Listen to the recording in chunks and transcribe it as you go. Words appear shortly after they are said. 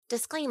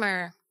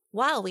Disclaimer: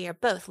 while we are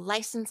both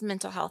licensed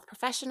mental health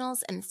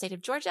professionals in the state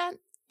of Georgia,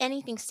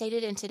 anything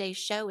stated in today's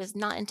show is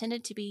not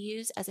intended to be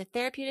used as a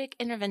therapeutic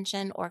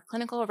intervention or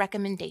clinical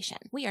recommendation.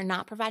 We are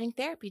not providing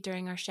therapy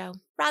during our show.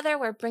 Rather,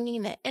 we're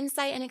bringing the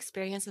insight and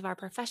experience of our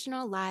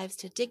professional lives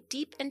to dig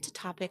deep into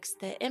topics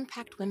that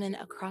impact women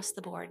across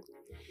the board.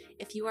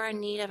 If you are in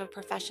need of a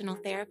professional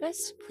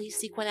therapist, please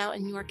seek one out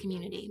in your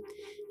community.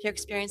 If you're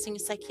experiencing a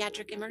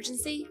psychiatric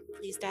emergency,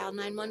 please dial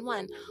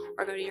 911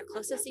 or go to your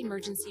closest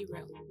emergency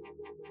room.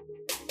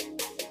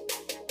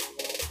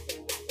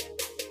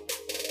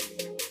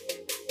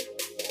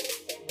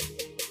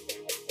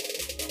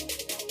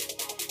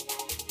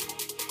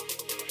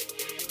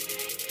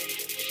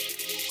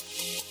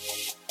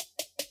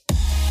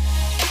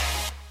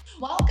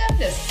 Welcome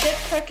to Sit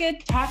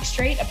Crooked, Talk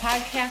Straight, a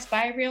podcast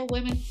by real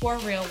women for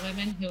real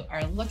women who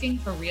are looking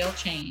for real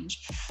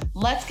change.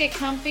 Let's get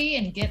comfy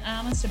and get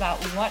honest about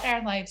what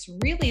our lives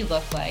really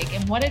look like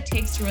and what it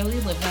takes to really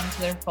live them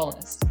to their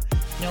fullest.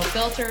 No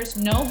filters,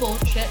 no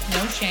bullshit,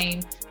 no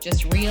shame,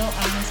 just real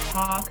honest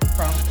talk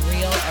from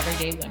real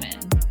everyday women.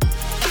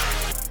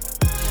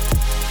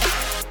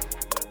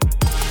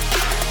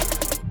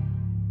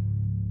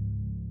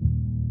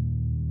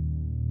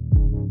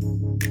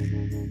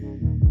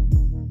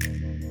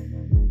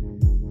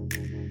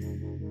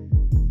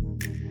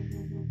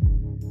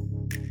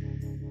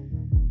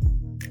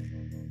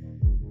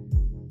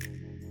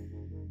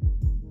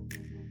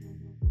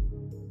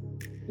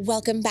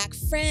 Welcome back,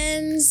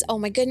 friends. Oh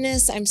my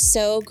goodness, I'm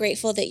so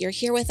grateful that you're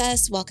here with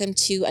us. Welcome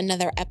to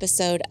another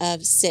episode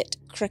of Sit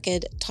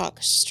Crooked, Talk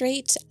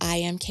Straight. I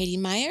am Katie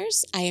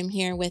Myers. I am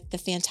here with the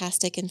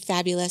fantastic and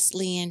fabulous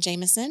Leanne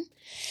Jameson.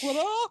 What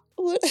up?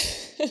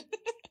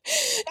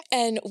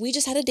 And we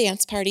just had a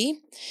dance party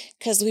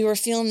because we were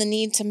feeling the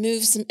need to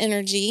move some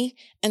energy.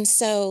 And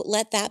so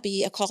let that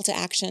be a call to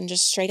action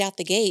just straight out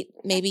the gate.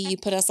 Maybe you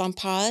put us on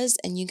pause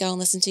and you go and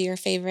listen to your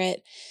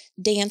favorite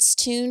dance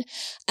tune.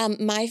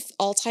 My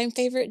all-time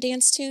favorite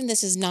dance tune,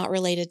 this is not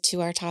related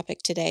to our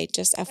topic today,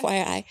 just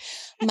FYI.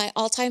 My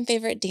all-time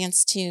favorite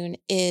dance tune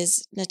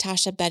is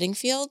Natasha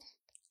Bedingfield,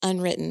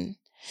 Unwritten.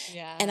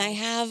 Yeah. And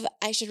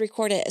I should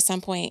record it at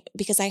some point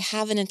because I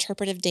have an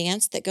interpretive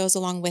dance that goes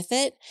along with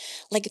it.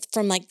 Like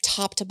from like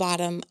top to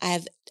bottom, I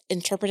have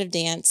interpretive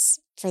dance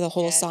for the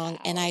whole song.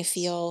 And I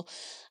feel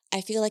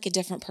like a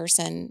different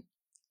person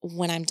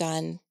when I'm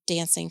done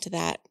dancing to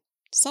that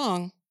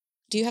song.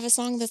 Do you have a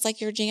song that's like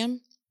your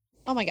jam?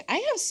 Oh my God. I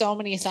have so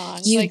many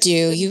songs. You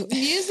do.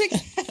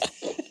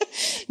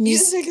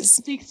 Music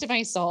speaks to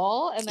my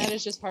soul, and that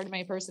is just part of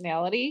my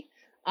personality.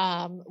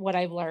 What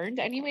I've learned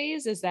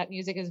anyways, is that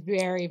music is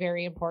very,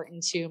 very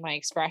important to my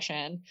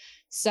expression.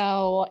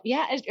 So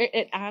yeah,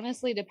 it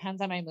honestly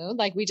depends on my mood.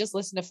 Like we just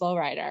listened to Flow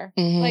Rider.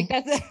 Mm-hmm. Like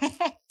that's,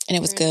 and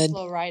it was good.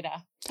 Flow Rider.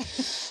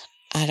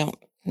 I don't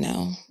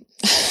know.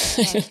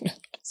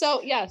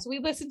 So yes, we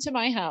listened to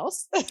My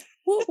House.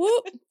 Whoop,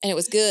 whoop. And it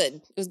was good.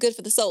 It was good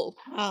for the soul.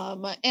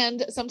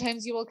 And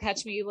sometimes you will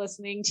catch me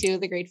listening to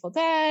the Grateful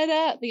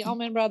Dead, the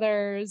Allman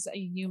Brothers.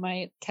 You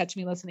might catch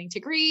me listening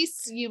to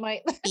Grease. You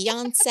might.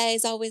 Beyonce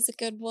is always a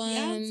good one.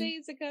 Beyonce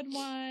is a good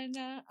one.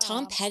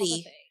 Tom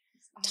Petty.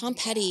 Tom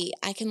Petty.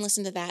 I can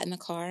listen to that in the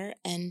car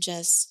and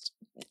just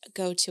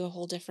go to a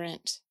whole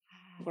different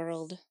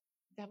world.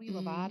 Demi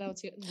Lovato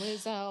too,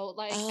 Lizzo.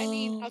 Like, I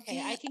mean, okay,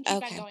 yeah. I can keep on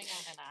going on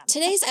and on.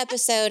 Today's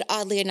episode,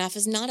 oddly enough,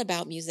 is not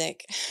about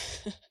music.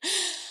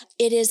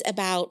 It is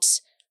about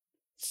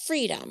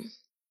freedom.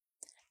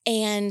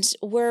 And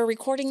we're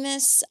recording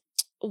this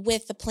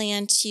with the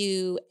plan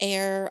to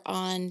air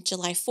on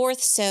July 4th.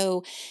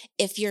 So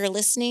if you're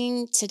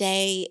listening,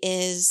 today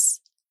is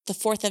the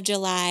 4th of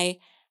July.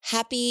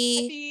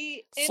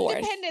 Happy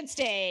Independence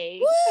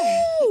Day.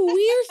 Woo!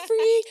 We're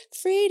free.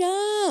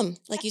 Freedom.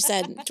 Like you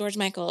said, George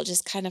Michael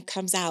just kind of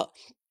comes out.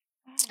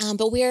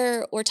 But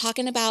we're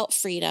talking about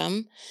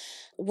freedom.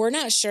 We're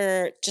not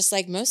sure, just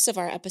like most of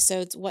our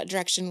episodes, what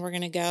direction we're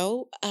going to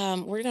go.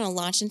 We're going to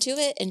launch into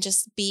it and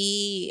just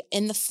be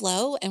in the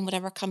flow, and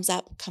whatever comes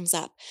up, comes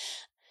up.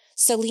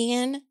 So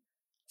Leanne,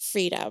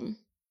 freedom.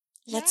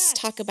 Let's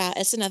talk about,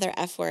 it's another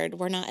F word.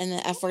 We're not in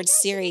the F word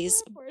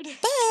series,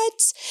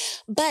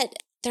 but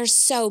there's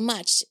so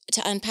much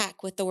to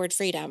unpack with the word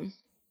freedom.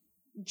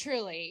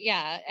 Truly.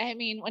 Yeah. I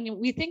mean, when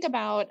we think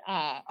about,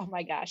 oh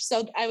my gosh.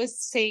 So I was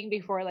saying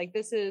before, like,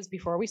 this is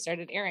before we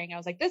started airing, I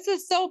was like, this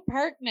is so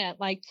pertinent.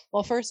 Like,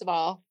 well, first of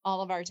all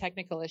of our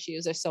technical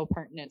issues are so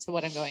pertinent to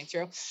what I'm going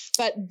through,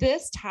 but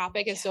this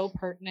topic is so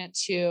pertinent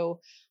to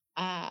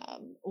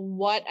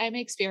what I'm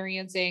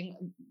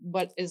experiencing,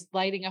 what is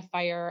lighting a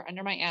fire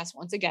under my ass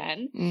once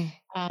again,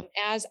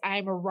 as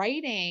I'm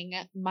writing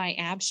my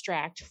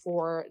abstract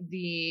for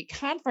the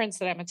conference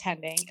that I'm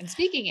attending and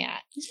speaking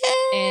at.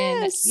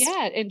 Yes.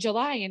 In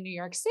July in New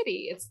York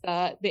City. It's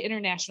the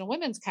International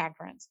Women's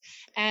Conference.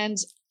 And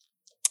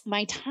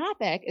my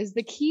topic is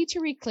the key to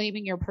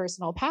reclaiming your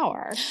personal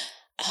power.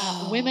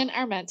 Women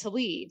are meant to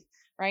lead.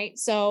 Right.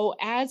 So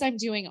as I'm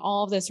doing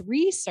all of this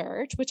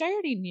research, which I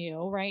already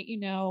knew, right, you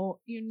know,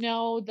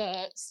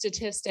 the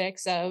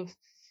statistics of,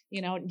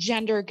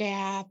 gender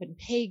gap and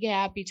pay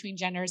gap between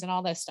genders and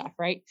all this stuff,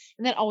 right?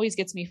 And that always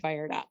gets me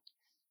fired up.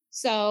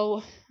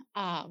 So,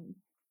 um,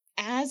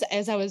 as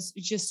I was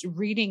just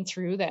reading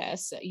through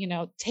this,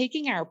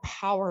 taking our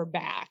power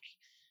back.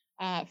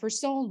 For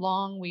so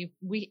long,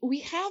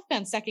 we have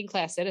been second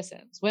class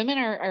citizens. Women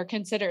are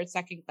considered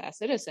second class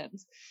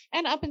citizens,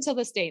 and up until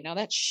this day, now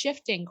that's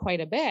shifting quite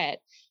a bit.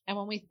 And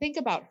when we think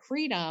about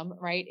freedom,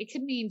 right, it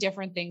could mean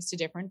different things to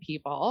different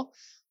people.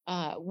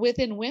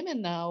 Within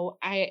women, though,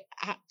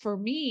 for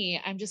me,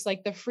 I'm just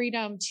like the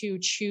freedom to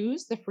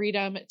choose, the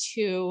freedom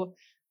to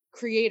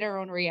create our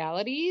own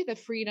reality, the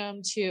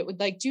freedom to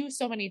like do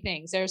so many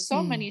things. There's so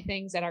Mm. many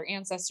things that our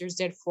ancestors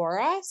did for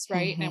us,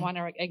 right? And I Mhm. want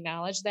to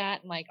acknowledge that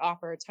and like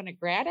offer a ton of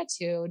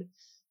gratitude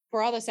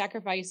for all the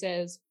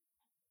sacrifices,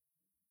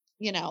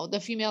 the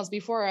females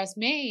before us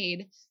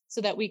made so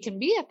that we can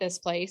be at this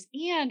place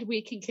and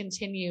we can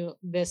continue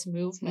this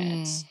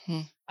movement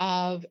Mhm.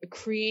 of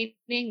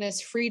creating this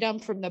freedom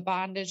from the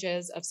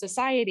bondages of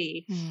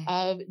society, Mm.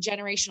 of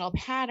generational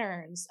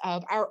patterns,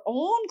 of our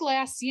own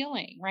glass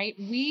ceiling, right?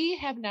 We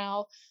have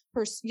now,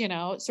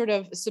 sort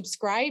of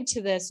subscribed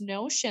to this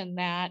notion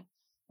that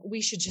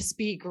we should just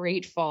be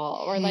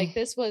grateful, or like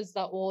this was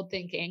the old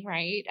thinking,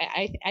 right?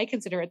 I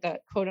consider it the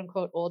quote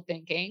unquote old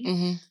thinking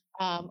Mhm.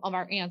 of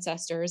our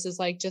ancestors is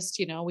like, just,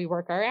 we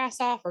work our ass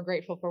off. We're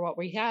grateful for what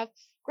we have.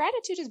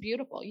 Gratitude is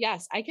beautiful.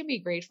 Yes, I can be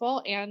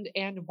grateful and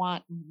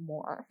want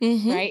more,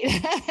 Mhm. right?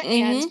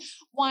 And Mhm.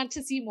 want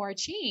to see more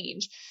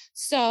change.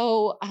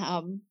 So,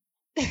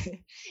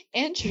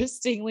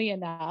 interestingly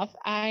enough,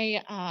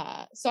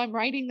 I'm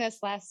writing this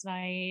last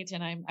night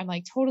and I'm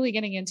like totally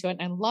getting into it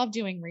and I love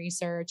doing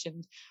research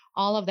and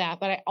all of that.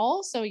 But I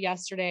also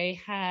yesterday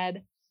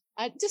had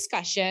a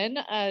discussion,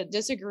 a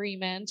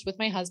disagreement with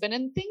my husband,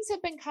 and things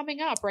have been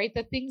coming up, right?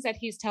 The things that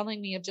he's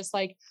telling me of just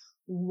like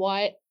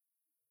what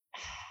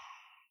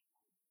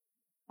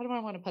how do I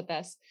want to put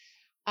this?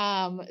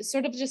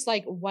 Sort of just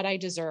like what I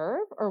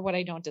deserve or what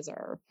I don't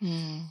deserve.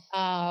 Mm.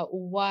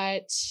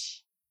 What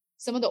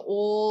some of the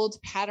old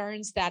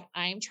patterns that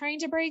I'm trying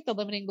to break, the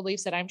limiting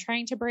beliefs that I'm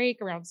trying to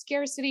break around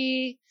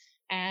scarcity.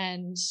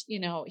 And,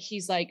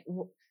 he's like,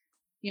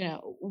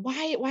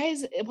 why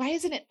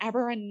isn't it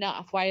ever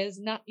enough? Why is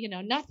not,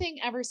 nothing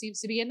ever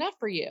seems to be enough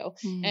for you?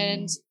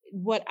 And Mm.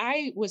 what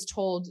I was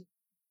told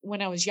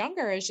when I was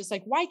younger is just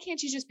like, why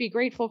can't you just be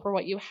grateful for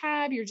what you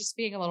have? You're just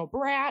being a little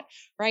brat,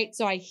 right?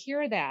 So I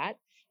hear that,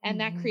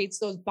 and that Mhm. creates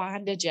those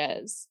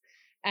bondages.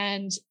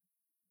 And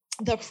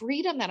the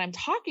freedom that I'm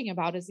talking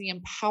about is the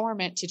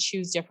empowerment to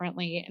choose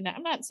differently. And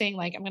I'm not saying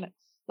like I'm going to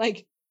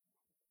like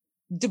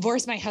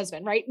divorce my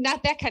husband, right?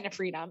 Not that kind of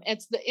freedom.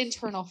 It's the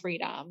internal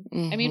freedom.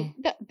 I mean,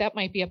 Mhm. that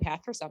might be a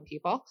path for some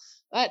people,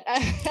 but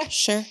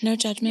Sure, no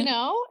judgment.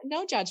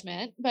 no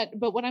judgment. But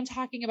what I'm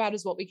talking about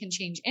is what we can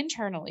change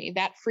internally,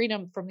 that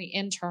freedom from the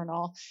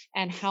internal,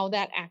 and how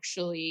that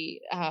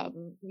actually,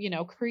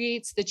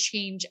 creates the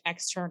change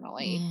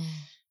externally. Mm.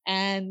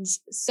 And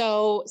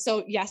so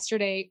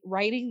yesterday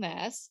writing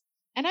this,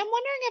 and I'm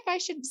wondering if I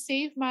should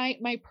save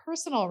my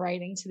personal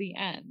writing to the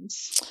end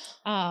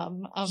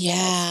of this,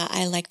 Yeah,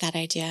 I like that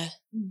idea.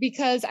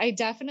 because I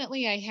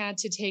had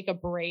to take a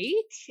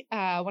break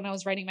when I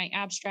was writing my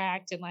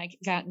abstract and like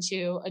got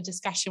into a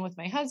discussion with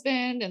my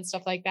husband and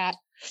stuff like that,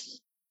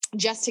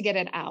 just to get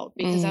it out,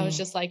 because I was Mm.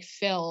 just like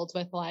filled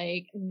with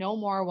like, no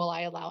more will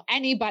I allow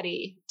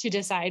anybody to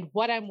decide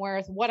what I'm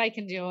worth, what I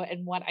can do,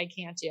 and what I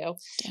can't do. Damn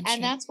And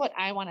straight. that's what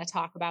I want to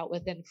talk about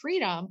within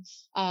freedom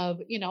of,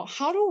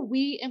 how do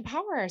we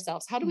empower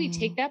ourselves? How do we Mm.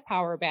 take that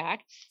power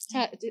back?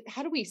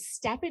 How do we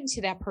step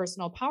into that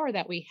personal power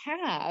that we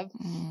have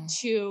Mm.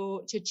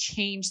 to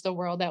change the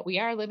world that we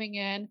are living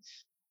in?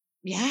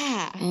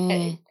 Yeah.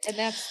 Mm. And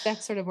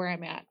that's sort of where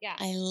I'm at. Yeah.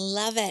 I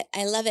love it.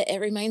 I love it. It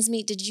reminds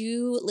me, did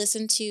you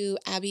listen to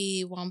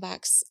Abby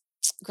Wambach's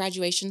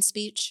graduation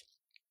speech?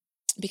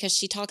 Because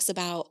she talks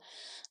about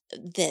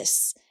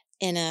this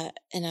in a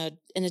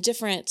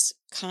different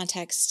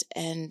context,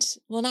 and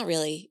well, not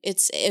really.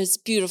 It was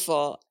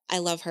beautiful. I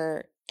love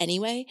her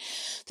anyway.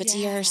 But to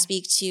hear her Yeah.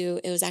 speak to,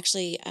 it was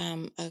actually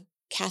a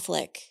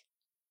Catholic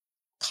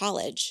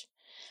college,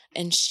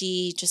 and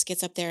she just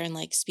gets up there and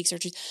like speaks her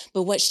truth.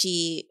 But what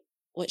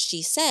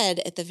she said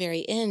at the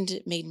very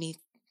end made me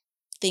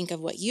think of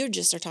what you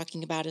just are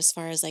talking about, as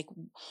far as like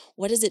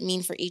what does it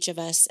mean for each of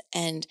us,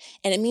 and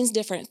it means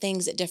different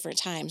things at different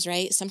times,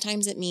 right?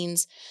 Sometimes it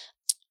means,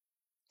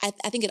 I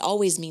think it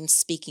always means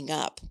speaking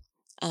up.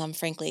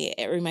 Frankly,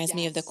 it reminds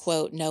me of the Yes.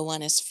 quote, "No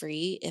one is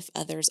free if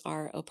others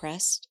are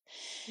oppressed."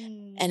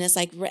 And it's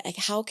Mm. like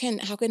how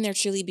can there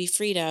truly be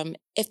freedom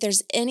if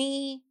there's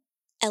any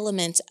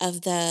element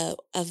of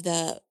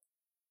the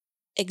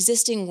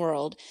existing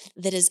world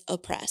that is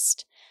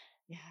oppressed?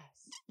 Yes.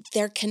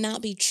 There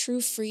cannot be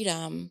true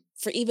freedom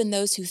for even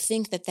those who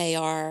think that they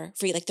are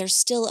free. Like, there's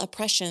still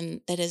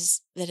oppression that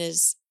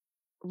is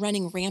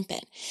running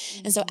rampant.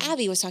 And so Mhm.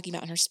 Abby was talking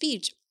about in her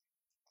speech,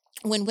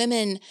 when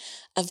women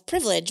of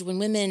privilege, when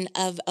women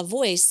of a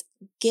voice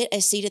get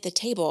a seat at the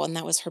table, and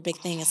that was her big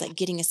thing, is like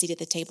getting a seat at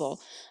the table,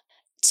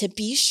 to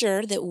be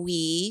sure that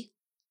we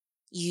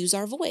use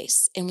our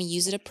voice and we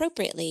use it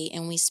appropriately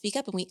and we speak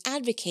up and we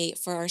advocate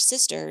for our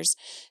sisters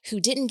who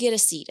didn't get a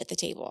seat at the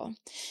table.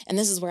 And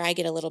this is where I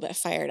get a little bit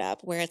fired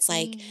up, where it's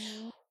like,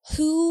 Mhm.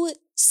 who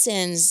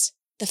sends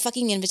the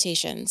fucking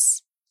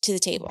invitations to the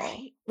table?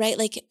 Right?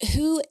 Like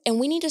who, and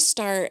we need to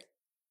start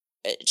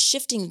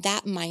shifting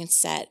that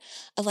mindset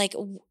of like,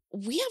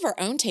 we have our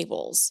own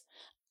tables.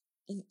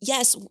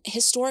 Yes,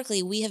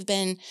 historically, we have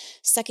been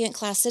second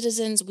class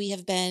citizens. We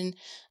have been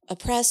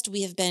oppressed.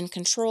 We have been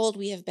controlled.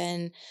 We have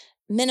been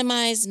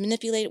minimized,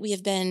 manipulated. We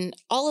have been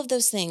all of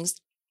those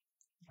things.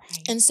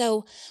 Right. And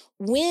so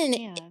when,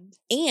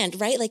 And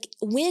right, like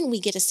when we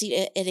get a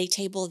seat at a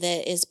table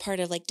that is part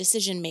of like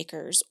decision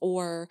makers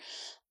or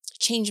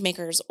change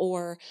makers,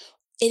 or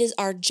it is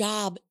our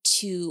job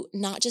to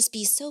not just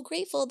be so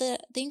grateful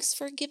that thanks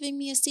for giving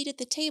me a seat at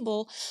the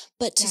table,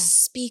 but to yeah.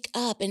 speak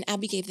up. And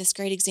Abby gave this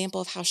great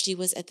example of how she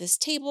was at this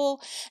table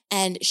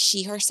and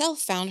she herself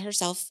found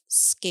herself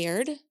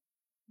scared,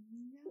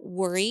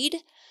 worried,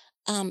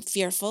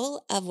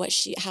 fearful of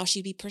how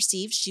she'd be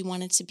perceived. She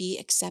wanted to be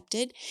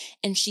accepted,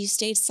 and she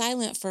stayed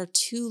silent for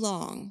too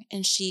long.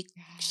 And she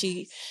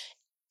Yes.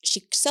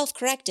 she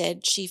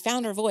self-corrected. She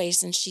found her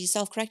voice and she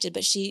self-corrected,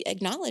 but she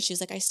acknowledged, she was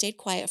like, I stayed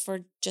quiet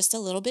for just a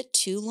little bit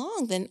too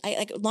long,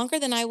 longer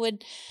than I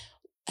would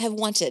have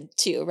wanted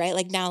to, right?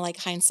 Like now, like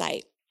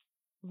hindsight.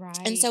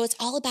 And so Right. it's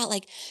all about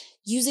like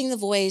using the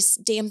voice,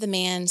 damn the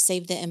man,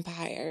 save the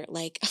empire.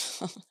 Like,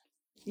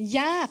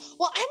 Yeah.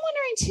 Well, I'm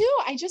wondering too.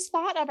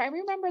 I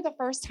remember the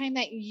first time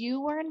that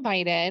you were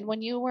invited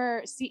when you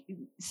were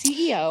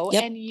CEO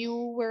yep, and you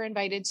were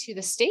invited to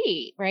the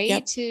state, right?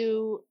 yep.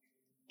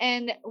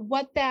 And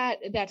what that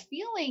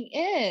feeling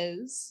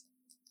is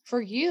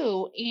for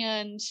you.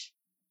 And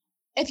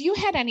if you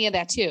had any of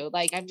that too,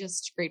 like, I'm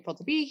just grateful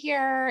to be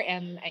here.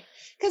 And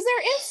because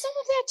there is some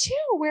of that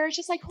too, where it's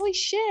just like, holy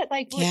shit,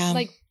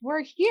 Yeah.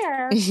 we're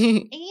here.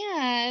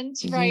 And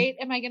Mhm. right,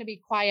 am I going to be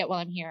quiet while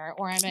I'm here,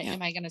 or Yeah.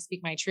 am I going to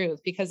speak my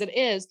truth? Because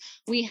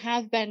we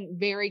have been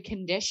very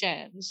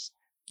conditioned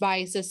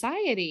by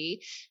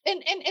society,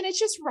 and it's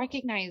just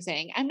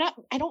recognizing. I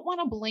don't want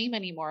to blame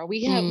anymore.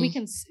 Mm,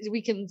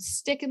 We can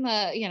stick in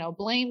the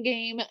blame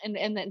game, and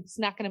it's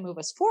not going to move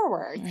us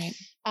forward. right.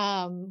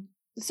 um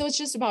so it's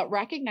just about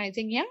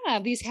recognizing, yeah,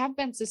 these have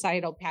been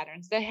societal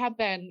patterns. They have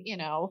been,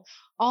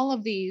 all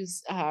of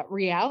these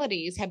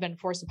realities have been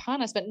forced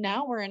upon us, but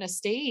now we're in a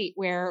state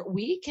where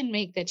we can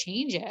make the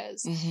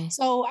changes. Hmm.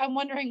 So I'm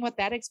wondering what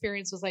that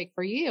experience was like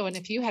for you, and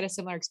if you had a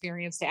similar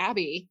experience to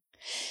Abby.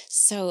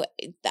 So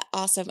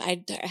awesome.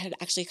 I had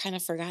actually kind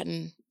of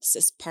forgotten this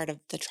is part of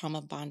the trauma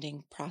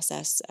bonding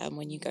process.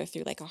 When you go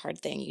through like a hard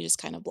thing, you just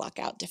kind of block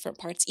out different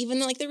parts, even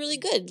though like they're really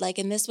good. Like,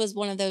 and this was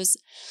one of those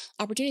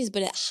opportunities,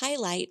 but it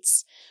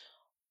highlights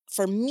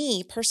for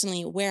me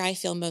personally where I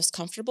feel most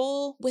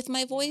comfortable with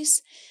my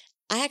voice.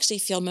 I actually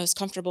feel most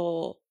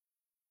comfortable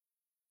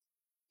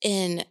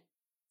in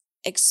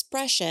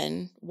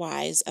expression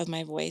wise of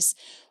my voice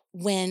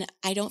when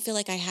I don't feel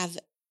like I have,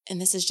 and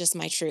this is just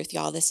my truth,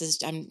 y'all.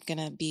 I'm going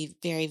to be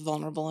very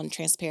vulnerable and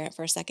transparent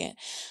for a second.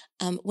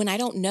 When I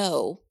don't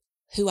know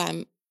who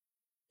I'm,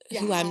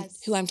 who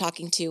Yes. I'm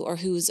talking to or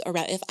who's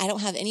around, if I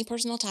don't have any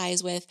personal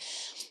ties with,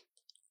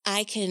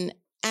 I can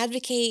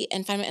advocate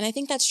and find, and I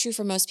think that's true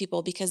for most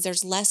people because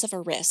there's less of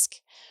a risk,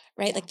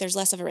 right? Yeah. Like there's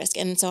less of a risk.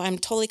 And so I'm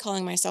totally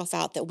calling myself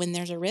out that when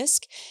there's a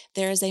risk,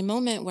 there is a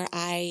moment where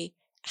I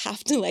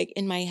have to like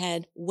in my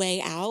head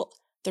weigh out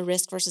the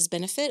risk versus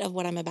benefit of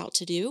what I'm about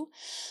to do.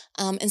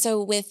 And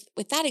so with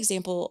that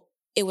example,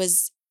 it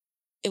was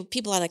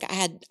people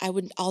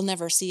I'll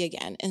never see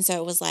again. And so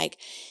it was like,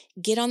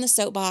 get on the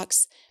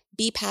soapbox,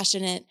 be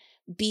passionate,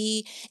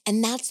 be,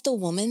 and that's the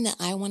woman that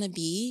I want to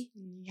be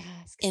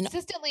Yes. in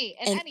Consistently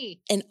in in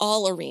any. in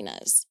all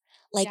arenas.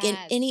 Like in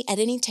Yes.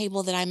 any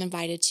table that I'm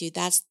invited to,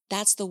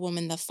 that's the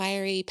woman, the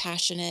fiery,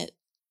 passionate,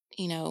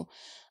 you know,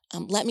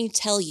 let me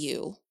tell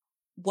you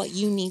what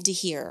you need to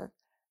hear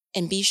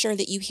and be sure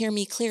that you hear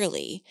me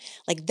clearly.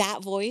 Like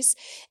that voice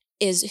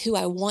is who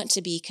I want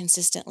to be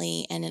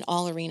consistently and in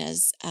all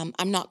arenas.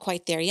 I'm not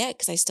quite there yet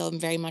because I still am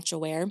very much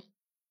aware.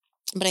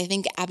 But I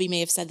think Abby may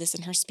have said this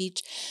in her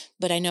speech,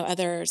 but I know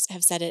others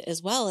have said it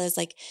as well, as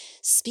like,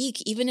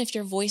 speak, even if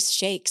your voice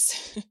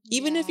shakes,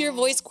 even if your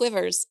voice Yes.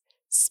 quivers,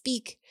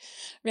 speak,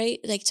 right?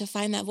 Like to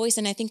find that voice.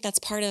 And I think that's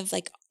part of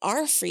like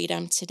our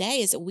freedom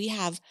today is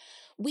that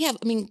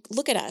I mean,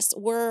 look at us.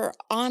 We're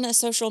on a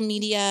social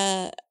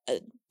media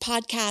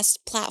podcast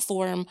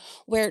platform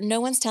where no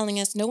one's telling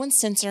us, no one's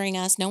censoring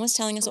us, no one's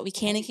telling us what we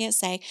can and Right. can't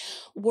say.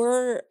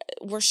 We're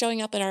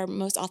showing up in our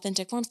most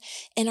authentic forms.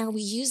 And are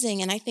we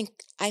using, and I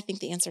think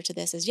the answer to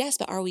this is yes,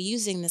 but are we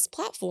using this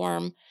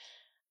platform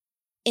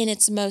in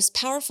its most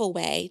powerful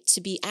way to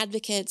be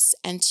advocates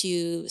and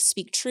to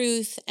speak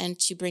truth and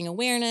to bring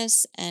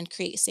awareness and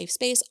create a safe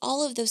space,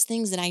 all of those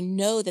things that I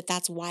know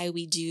that's why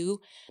we do,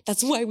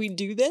 that's why we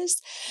do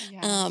this.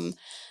 Um,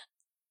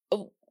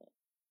 Yes.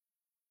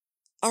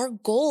 our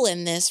goal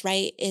in this,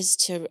 right, is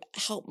to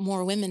help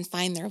more women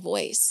find their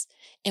voice.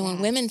 And when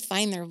women Yes.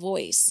 find their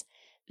voice,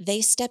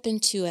 they step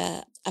into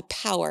a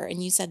power.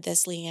 And you said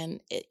this, Leanne,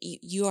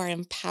 you are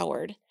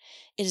empowered.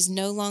 It is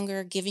no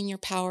longer giving your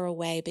power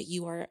away, but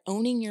you are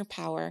owning your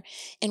power.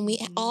 And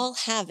we all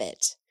have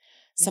it.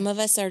 Some of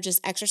us are just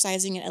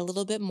exercising it a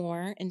little bit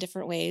more in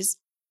different ways.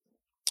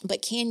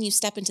 But can you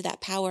step into that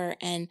power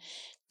and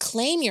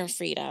claim your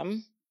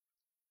freedom?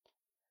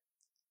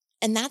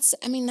 And that's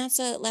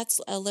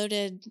a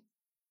loaded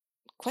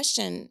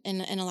question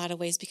in a lot of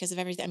ways because of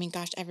everything. I mean,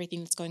 gosh,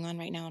 everything that's going on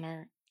right now in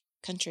our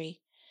country.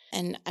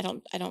 And I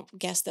don't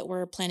guess that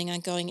we're planning on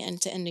going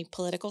into any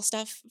political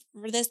stuff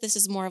for this. This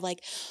is more of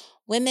like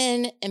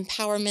women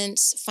empowerment,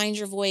 find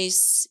your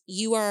voice.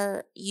 You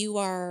are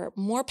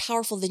more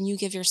powerful than you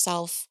give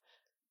yourself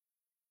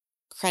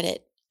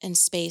credit and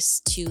space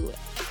to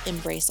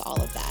embrace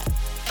all of that.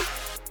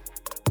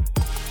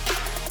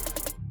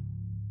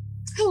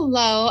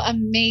 Hello,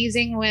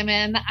 amazing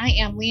women. I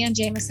am Leanne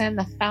Jameson,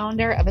 the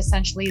founder of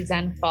Essentially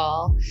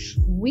Zenful.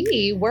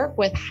 We work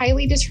with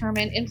highly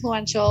determined,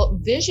 influential,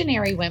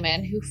 visionary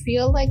women who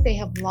feel like they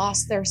have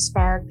lost their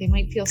spark. They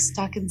might feel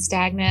stuck and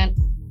stagnant.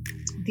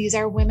 These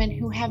are women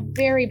who have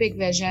very big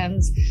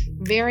visions,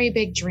 very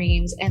big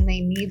dreams, and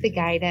they need the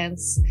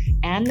guidance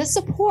and the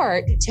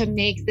support to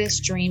make this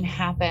dream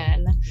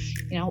happen.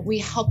 We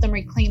help them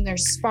reclaim their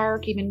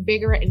spark even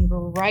bigger and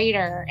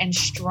brighter and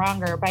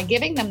stronger by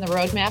giving them the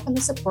roadmap and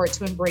the support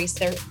to embrace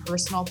their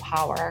personal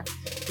power.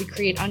 We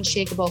create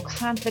unshakable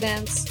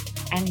confidence,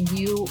 and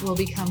you will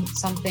become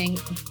something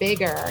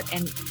bigger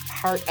and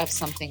part of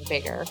something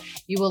bigger.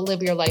 You will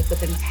live your life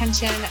with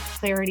intention,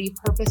 clarity,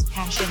 purpose,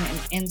 passion, and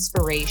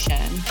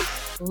inspiration.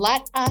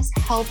 Let us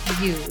help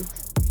you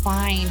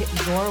find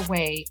your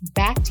way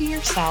back to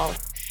yourself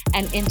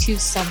and into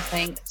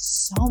something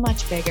so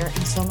much bigger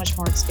and so much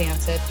more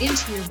expansive,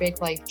 into your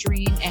big life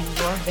dream and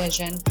your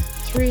vision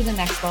through the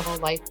Next Level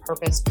Life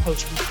Purpose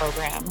Coaching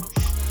Program.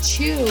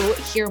 To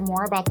hear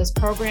more about this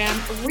program,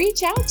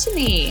 reach out to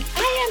me.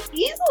 I am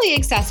easily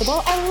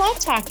accessible. I love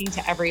talking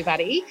to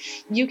everybody.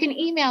 You can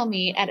email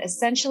me at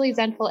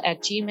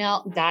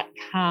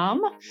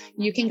essentiallyzenful@gmail.com.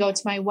 You can go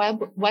to my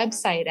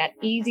website at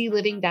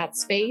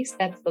easyliving.space.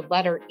 That's the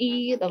letter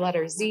E, the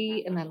letter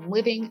Z, and then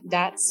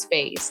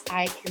living.space.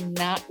 I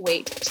cannot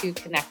wait to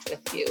connect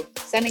with you.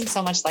 Sending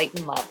so much light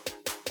and love.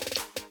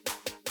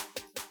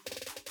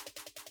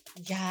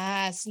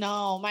 Yes,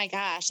 no, my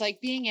gosh,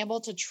 like being able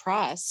to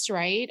trust,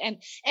 right? And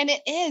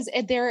it is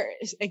there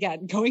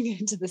again, going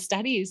into the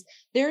studies,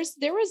 there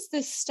was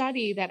this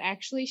study that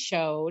actually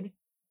showed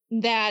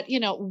that,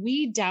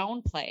 we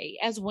downplay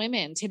as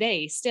women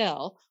today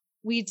still,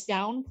 we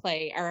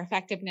downplay our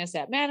effectiveness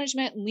at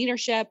management and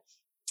leadership.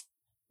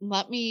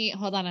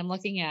 Hold on, I'm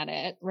looking at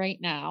it right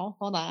now.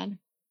 Hold on.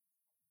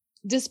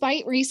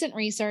 Despite recent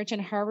research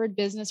and Harvard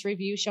Business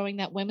Review showing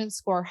that women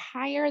score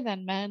higher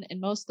than men in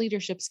most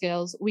leadership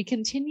skills, we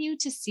continue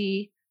to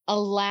see a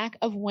lack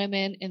of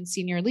women in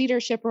senior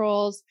leadership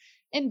roles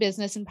in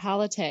business and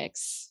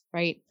politics,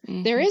 right?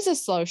 Mm-hmm. There is a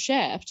slow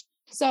shift.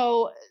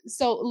 So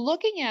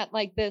looking at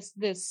like this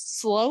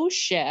slow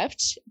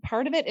shift,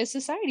 part of it is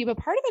society, but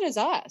part of it is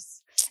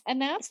us. And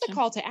that's the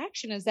call to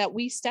action, is that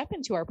we step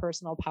into our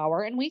personal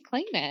power and we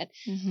claim it.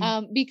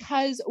 Mm-hmm.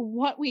 Because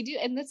what we do,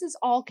 and this is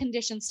all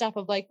conditioned stuff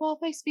of like, well,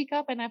 if I speak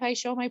up and if I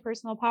show my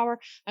personal power,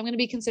 I'm going to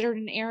be considered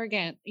an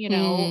arrogant,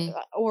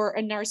 or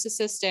a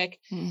narcissistic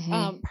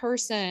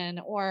person,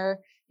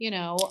 or,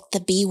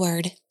 the B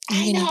word.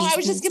 I know. I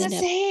was just going to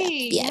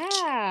say,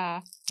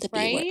 yeah, the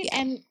B word,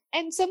 yeah.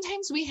 And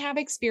sometimes we have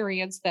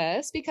experienced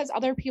this because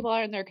other people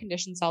are in their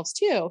conditioned selves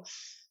too.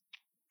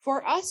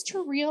 For us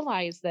to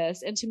realize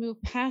this and to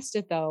move past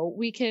it, though,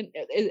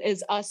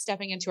 is us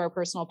stepping into our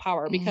personal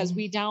power, because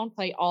we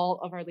downplay all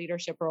of our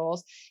leadership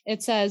roles.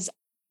 It says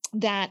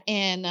that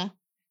in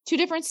 2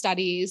 different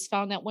studies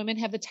found that women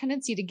have a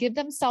tendency to give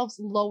themselves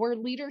lower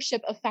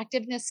leadership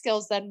effectiveness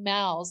skills than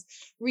males,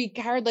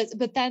 regardless.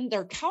 But then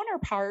their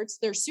counterparts,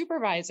 their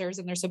supervisors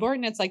and their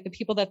subordinates, like the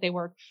people that they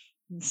work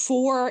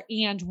for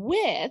and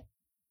with,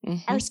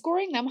 are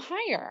scoring them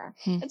higher.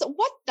 And so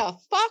what the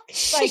fuck?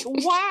 Like,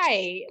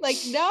 why? Like,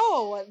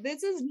 no,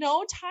 this is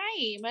no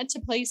time to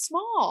play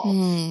small.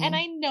 And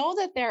I know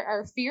that there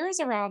are fears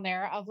around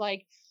there of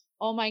like,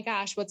 oh my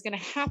gosh, what's going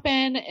to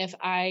happen if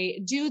I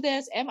do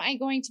this? Am I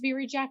going to be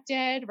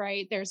rejected?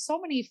 Right? There's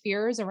so many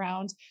fears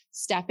around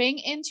stepping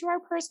into our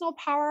personal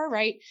power,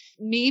 right?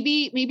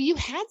 Maybe you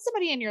had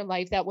somebody in your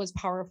life that was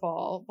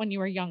powerful when you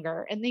were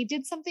younger and they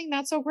did something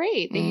not so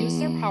great. They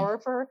used their power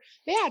for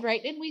bad,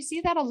 right? And we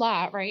see that a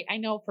lot, right? I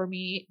know for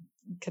me,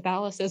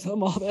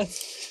 Catholicism, all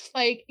this,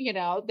 like,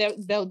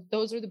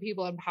 those are the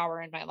people in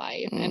power in my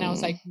life. And I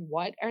was like,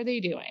 what are they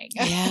doing?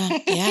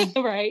 Yeah.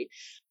 Right.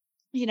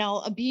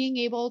 Being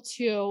able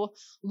to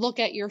look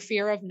at your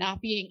fear of not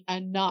being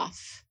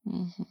enough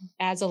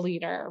as a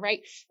leader, right?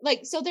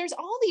 Like, so there's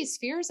all these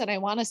fears that I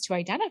want us to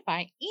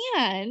identify.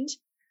 And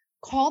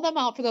call them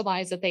out for the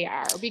lies that they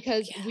are,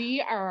 because Yeah. we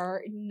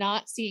are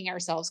not seeing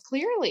ourselves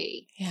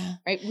clearly, Yeah.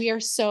 right? We are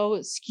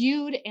so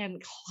skewed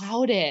and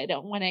clouded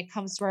when it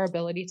comes to our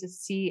ability to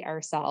see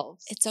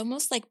ourselves. It's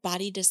almost like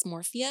body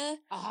dysmorphia,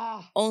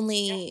 Ah,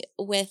 only yes.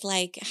 with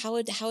like how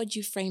would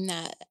you frame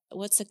that?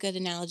 What's a good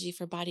analogy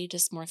for body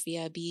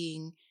dysmorphia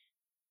being?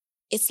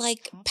 It's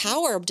like Confidence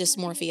power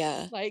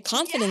dysmorphia. dysmorphia, Like,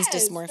 confidence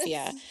yes,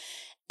 dysmorphia, it's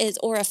is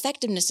or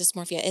effectiveness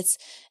dysmorphia. It's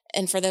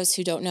and for those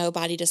who don't know,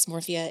 body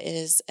dysmorphia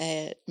is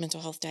a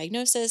mental health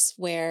diagnosis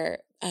where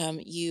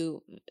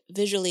you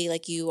visually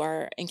like you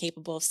are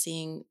incapable of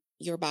seeing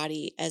your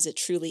body as it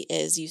truly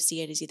is. You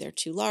see it as either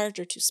too large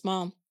or too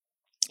small.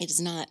 It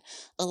is not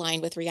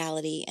aligned with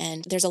reality.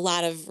 And there's a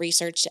lot of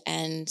research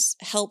and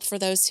help for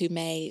those who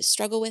may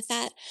struggle with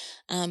that.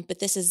 But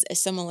this is a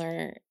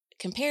similar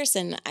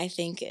comparison, I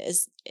think,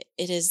 is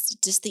it is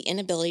just the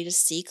inability to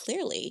see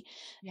clearly,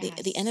 the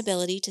yes.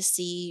 inability to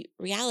see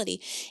reality.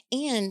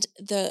 And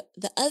the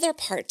other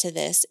part to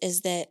this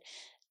is that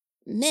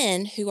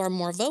men who are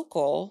more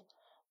vocal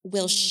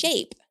will Mm,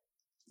 shape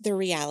the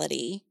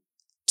reality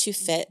to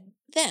fit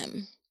mhm.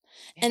 them.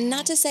 And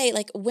not to Yes. say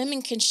like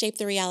women can shape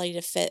the reality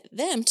to fit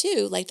them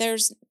too. Like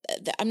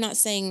I'm not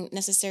saying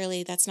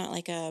necessarily that's not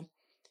like I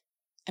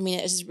mean,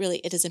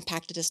 it has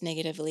impacted us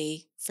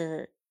negatively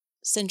for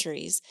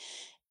centuries.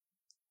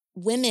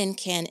 Women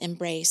can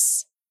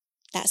embrace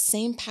that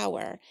same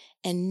power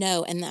and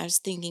know. And I was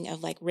thinking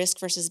of like risk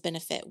versus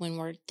benefit when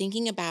we're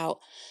thinking about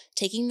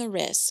taking the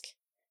risk.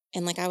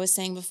 And like I was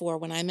saying before,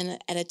 when I'm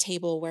at a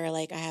table where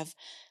like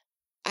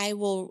I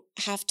will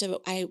have to,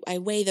 I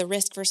weigh the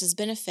risk versus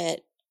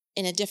benefit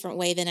in a different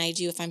way than I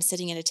do if I'm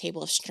sitting at a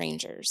table of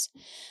strangers.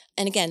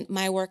 And again,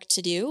 my work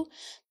to do,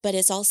 but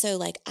it's also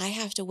like I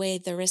have to weigh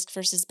the risk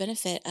versus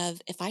benefit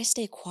of if I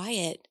stay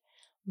quiet,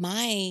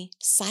 my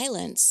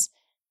silence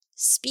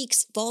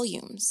speaks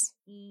volumes,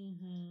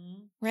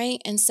 Hmm.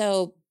 right? And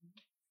so,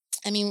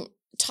 I mean,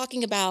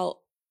 talking about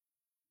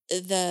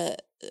the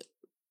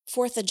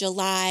 4th of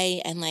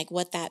July and like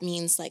what that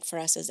means like for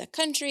us as a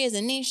country, as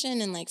a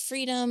nation, and like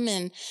freedom.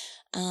 And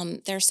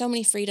there are so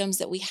many freedoms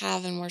that we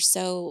have, and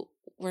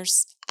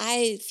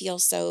I feel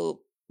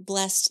so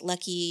blessed,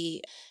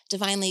 lucky,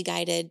 divinely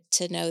guided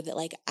to know that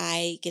like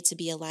I get to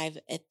be alive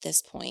at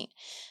this point.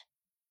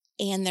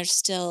 And there's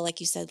still, like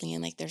you said,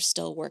 Leanne, like there's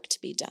still work to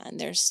be done.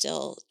 There's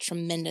still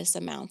tremendous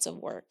amounts of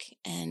work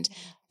and Yeah.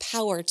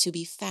 power to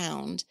be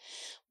found.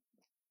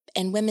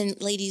 And women,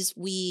 ladies,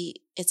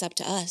 it's up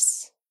to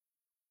us.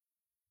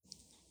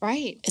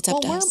 Right. It's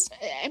up Well, to us.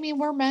 I mean,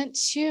 we're meant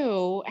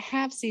to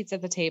have seats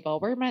at the table.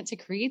 We're meant to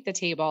create the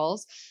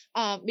tables,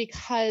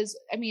 because,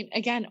 I mean,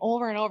 again,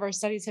 over and over,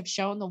 studies have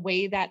shown the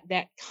way that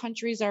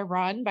countries are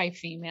run by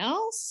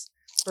females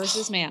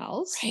versus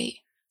males, Right.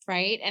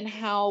 right? And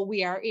how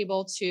we are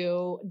able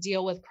to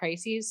deal with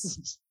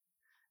crises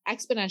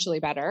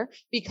exponentially better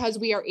because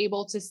we are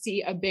able to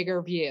see a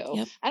bigger view.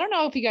 Yep. I don't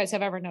know if you guys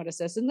have ever noticed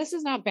this, and this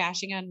is not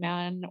bashing on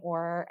men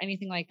or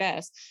anything like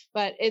this,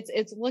 but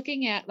it's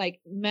looking at like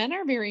men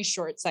are very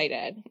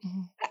short-sighted,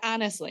 Mhm.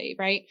 honestly,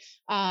 right?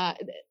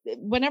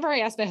 Whenever I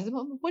ask my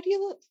husband, what are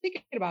you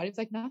thinking about? He's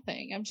like,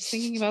 nothing. I'm just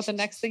thinking about the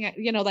next thing,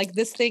 like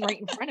this thing right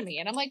in front of me.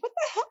 And I'm like, what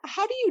the hell?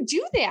 How do you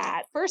do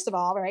that? First of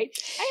all, right?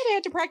 I have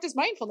had to practice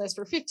mindfulness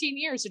for 15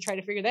 years to try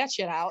to figure that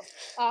shit out.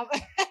 Um,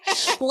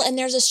 Well, and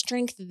there's a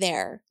strength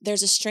there.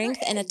 There's a there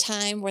strength and a is.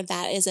 time where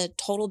that is a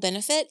total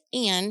benefit,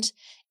 and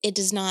it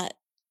does not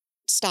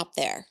stop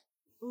there.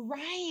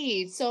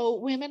 Right. So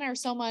women are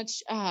so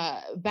much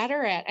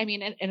better at, I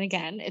mean, and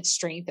again, it's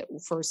strength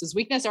versus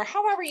weakness, or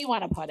however you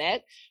want to put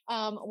it,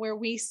 where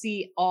we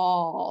see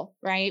all,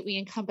 right? We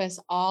encompass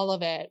all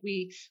of it.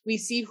 We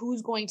see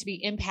who's going to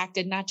be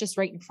impacted, not just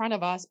right in front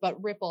of us,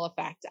 but ripple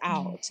effect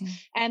out. Mhm.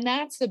 And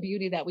that's the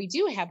beauty that we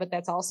do have, but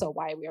that's also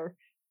why we're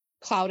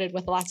clouded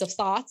with lots of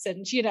thoughts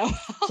and all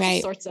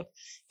Right. sorts of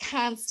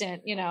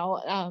constant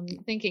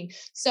thinking.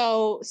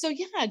 So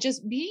yeah,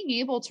 just being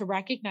able to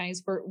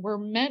recognize we're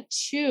meant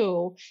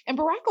to, and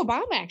Barack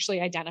Obama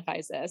actually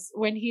identifies this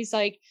when he's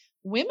like,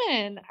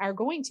 women are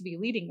going to be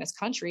leading this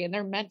country and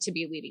they're meant to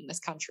be leading this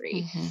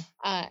country. Mhm.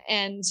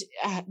 And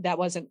that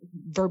wasn't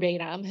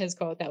verbatim his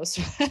quote, that was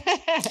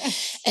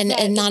And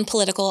but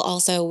non-political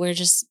also,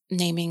 there's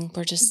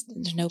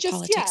no just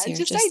politics here.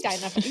 just Just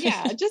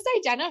identify, just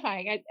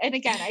identifying it. And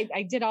again,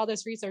 I did all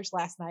this research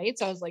last night,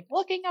 so I was like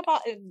looking up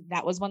and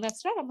that was one that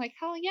stood out. I'm like,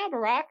 hell yeah,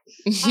 Barack.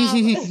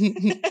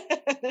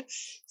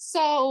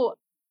 So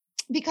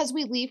because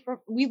we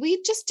lead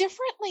just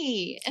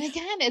differently, and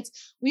again,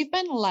 we've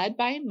been led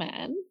by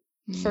men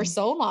for Mm.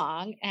 so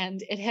long,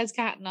 and it has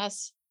gotten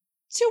us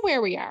to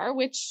where we are,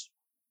 which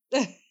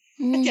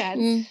Mm, again,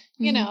 mm,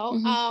 you mhm, know,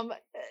 mhm.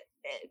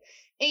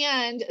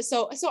 and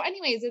so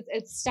anyways,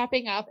 it's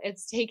stepping up,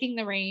 it's taking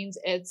the reins,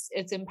 it's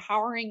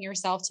empowering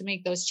yourself to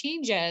make those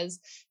changes,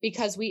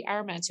 because we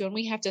are meant to, and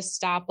we have to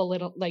stop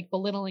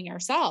belittling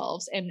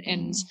ourselves and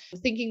Mm,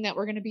 thinking that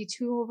we're going to be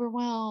too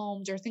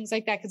overwhelmed or things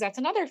like that, because that's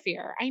another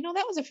fear. I know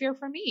that was a fear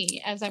for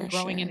me as I'm for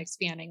growing and sure.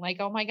 expanding, like,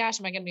 oh my gosh,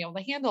 am I going to be able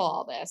to handle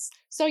all this?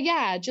 So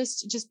yeah,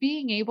 just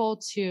being able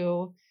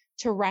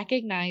to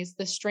recognize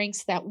the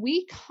strengths that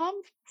we come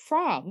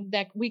from,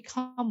 that we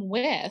come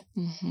with,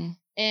 Mm-hmm.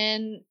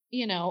 and,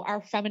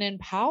 our feminine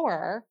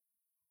power,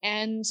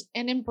 and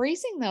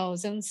embracing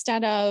those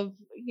instead of,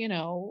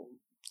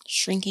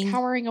 Shrinking.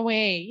 cowering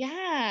away,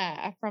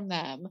 yeah, from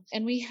them.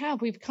 And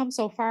we've come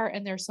so far,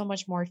 and there's so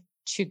much more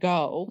to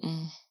go.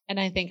 Mm. And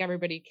I think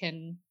everybody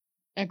can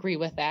agree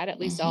with that, at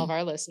least all of Mm-hmm.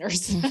 our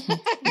listeners. Mm-hmm.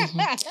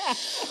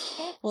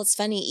 Mm-hmm. Well, it's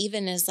funny,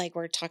 even as like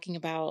we're talking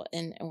about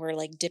and we're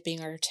like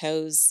dipping our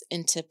toes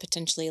into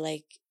potentially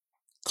like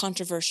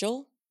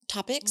controversial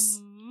topics,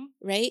 Mhm.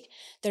 right?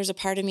 There's a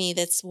part of me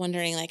that's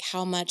wondering like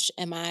how much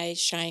am I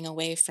shying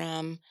away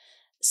from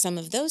some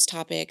of those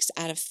topics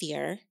out of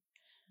fear,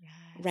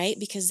 right? Yes.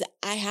 Because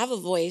I have a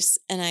voice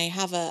and I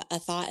have a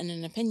thought and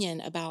an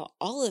opinion about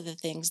all of the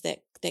things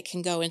that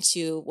can go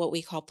into what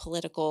we call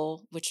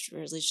political, which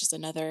really is just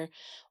another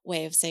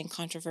way of saying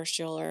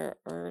controversial,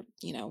 or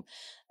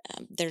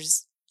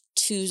there's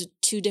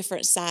two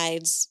different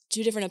sides,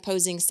 two different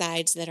opposing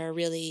sides that are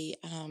really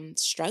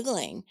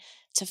struggling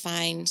to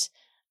find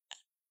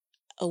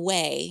a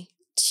way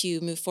to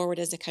move forward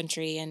as a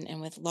country,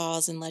 and with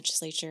laws and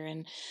legislature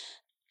and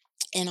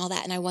all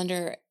that. And I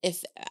wonder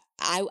if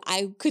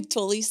I could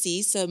totally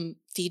see some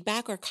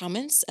feedback or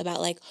comments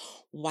about like,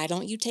 why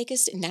don't you take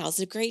now's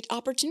a great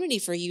opportunity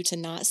for you to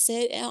not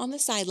sit on the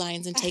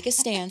sidelines and take a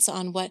stance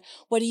on what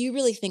do you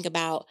really think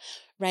about,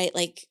 right?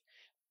 Like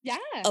Yeah.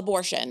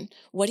 abortion.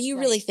 What do you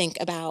really Right. think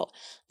about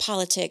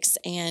politics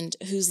and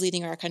who's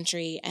leading our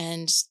country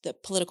and the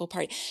political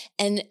party?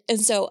 And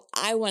so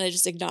I want to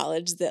just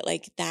acknowledge that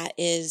like that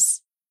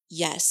is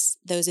yes,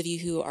 those of you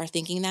who are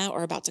thinking that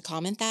or about to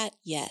comment that,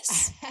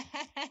 yes.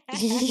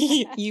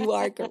 You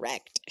are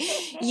correct.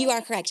 You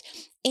are correct.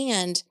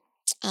 And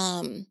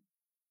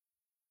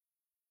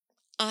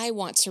I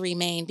want to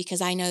remain,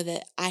 because I know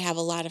that I have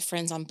a lot of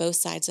friends on both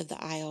sides of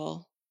the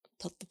aisle,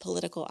 the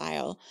political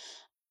aisle.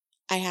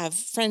 I have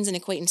friends and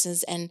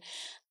acquaintances, and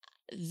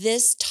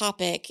this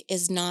topic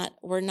is not,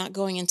 we're not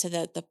going into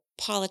the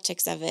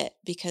politics of it,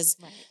 because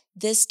Right.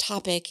 this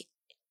topic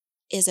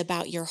is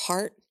about your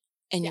heart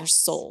and your Yes.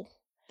 soul.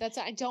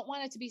 I don't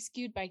want it to be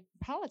skewed by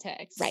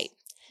politics. Right.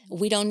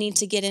 We don't need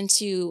to get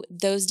into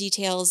those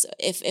details.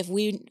 If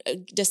we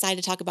decide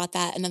to talk about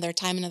that another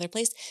time, another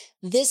place,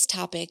 this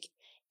topic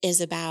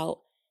is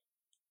about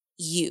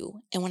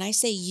you. And when I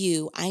say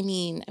you, I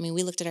mean,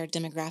 we looked at our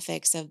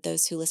demographics of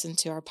those who listen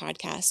to our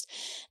podcast,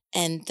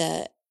 and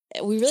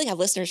we really have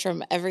listeners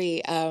from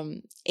every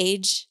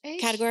age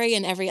category,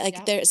 and every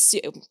like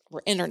Yep.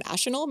 we're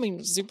international.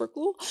 Super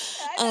cool.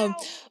 I know.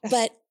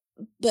 But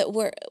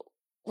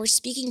we're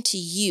speaking to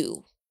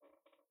you,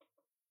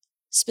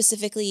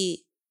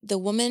 specifically the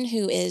woman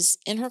who is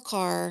in her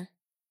car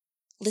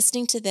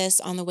listening to this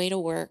on the way to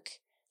work,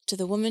 to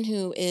the woman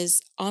who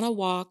is on a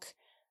walk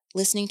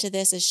listening to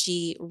this as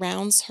she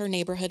rounds her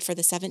neighborhood for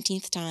the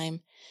 17th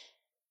time.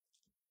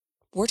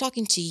 We're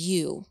talking to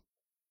you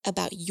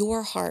about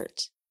your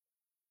heart,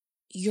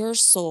 your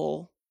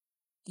soul,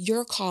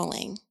 your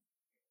calling,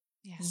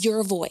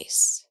 your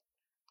voice.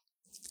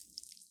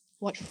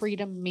 What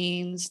freedom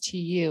means to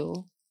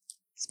you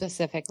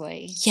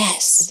specifically.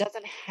 Yes. It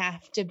doesn't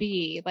have to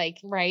be like,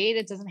 right?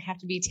 It doesn't have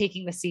to be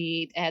taking the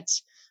seat at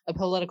a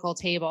political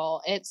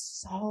table.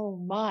 It's so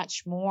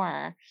much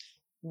more.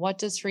 What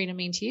does freedom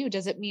mean to you?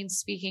 Does it mean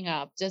speaking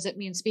up? Does it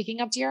mean speaking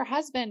up to your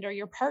husband or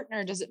your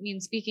partner? Does it mean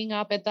speaking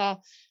up at the,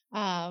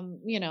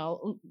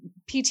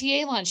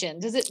 PTA luncheon?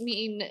 Does it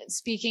mean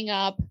speaking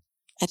up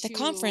at the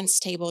conference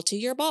table, to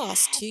your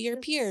boss, to your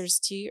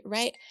peers,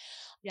 right?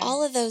 Yes.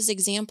 All of those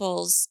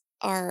examples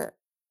are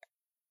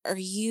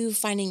you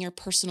finding your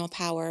personal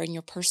power and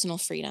your personal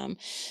freedom?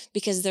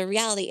 Because the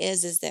reality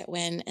is that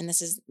when, and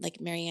this is like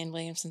Marianne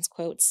Williamson's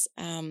quotes,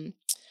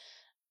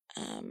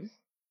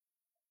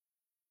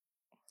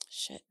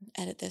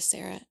 edit this,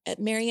 Sarah.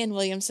 Marianne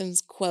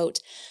Williamson's quote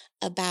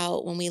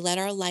about when we let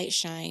our light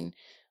shine,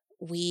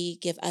 we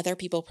give other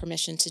people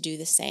permission to do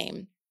the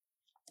same.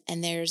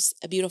 And there's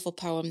a beautiful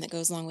poem that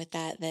goes along with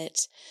that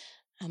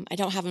I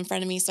don't have in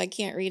front of me, so I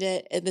can't read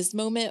it at this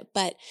moment.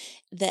 But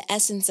the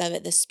essence of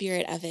it, the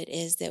spirit of it,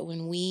 is that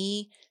when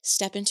we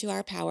step into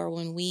our power,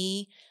 when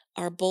we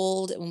are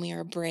bold, when we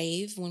are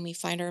brave, when we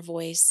find our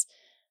voice,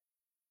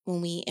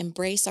 when we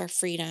embrace our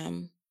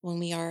freedom, when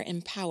we are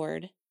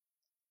empowered,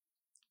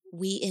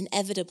 we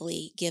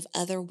inevitably give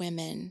other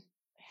women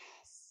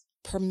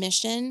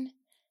permission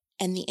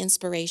and the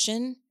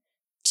inspiration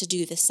to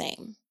do the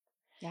same.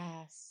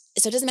 Yes.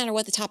 So it doesn't matter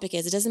what the topic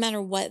is. It doesn't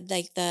matter what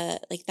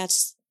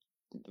that's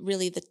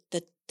really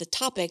the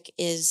topic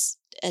is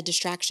a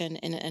distraction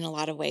in a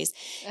lot of ways.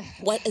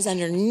 What is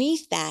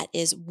underneath that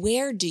is,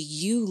 where do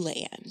you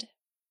land?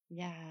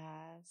 Yes.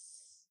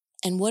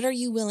 And what are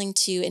you willing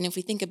to, and if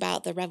we think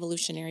about the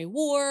Revolutionary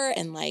War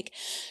and but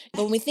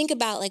when we think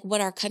about like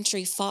what our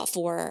country fought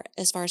for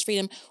as far as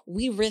freedom,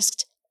 we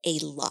risked a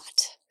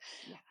lot.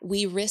 Yeah.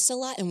 We risked a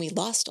lot and we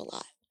lost a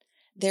lot.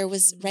 There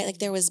was, right, like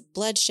there was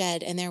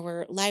bloodshed and there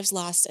were lives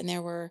lost, and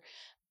there were,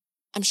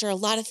 I'm sure, a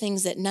lot of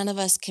things that none of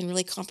us can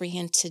really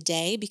comprehend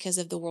today because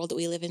of the world that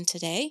we live in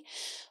today.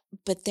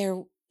 but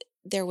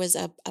there was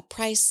a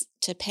price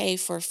to pay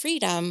for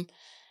freedom,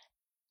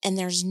 and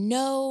there's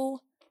no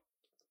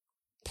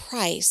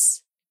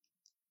price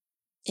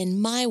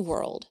in my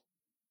world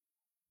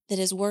that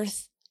is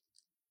worth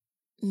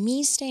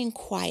me staying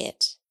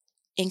quiet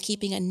and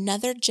keeping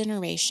another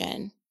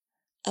generation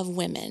of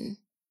women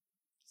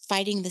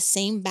fighting the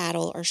same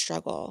battle or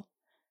struggle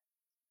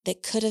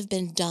that could have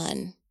been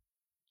done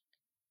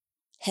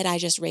had I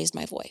just raised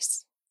my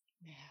voice.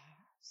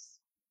 Yes.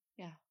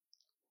 Yeah.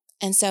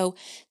 And so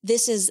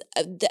this is,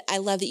 I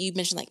love that you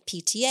mentioned like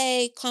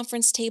PTA,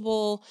 conference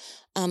table,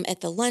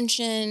 at the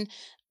luncheon,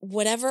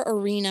 whatever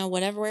arena,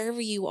 wherever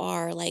you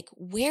are, like,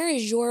 where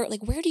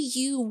do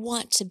you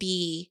want to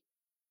be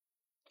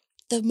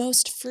the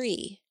most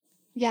free?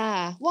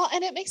 Yeah. Well,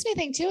 and it makes me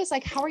think too, is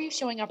like, how are you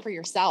showing up for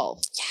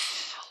yourself? Yeah.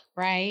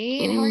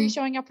 Right? How are you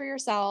showing up for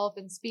yourself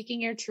and speaking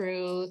your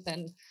truth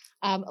and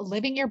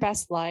living your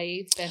best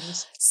life and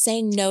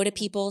Saying no to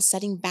people,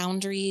 setting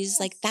boundaries,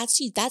 like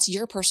yes, that's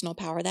your personal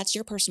power. That's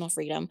your personal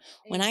freedom.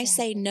 When I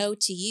say exactly. no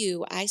to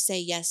you, I say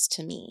yes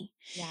to me.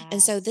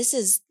 And so Yes. this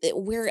is,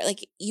 we're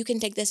like, you can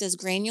take this as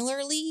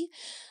granularly.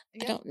 I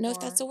Yep. don't know if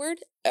that's a Or word,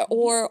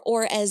 mhm.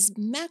 or as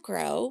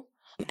macro,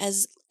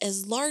 as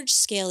large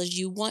scale as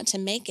you want to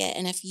make it.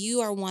 And if you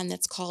are one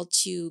that's called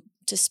to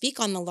speak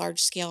on the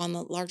large scale, on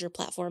the larger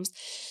platforms,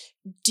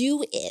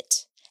 do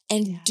it,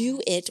 and do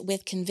Yes. it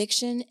with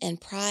conviction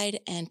and pride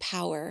and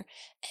power,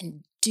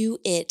 and do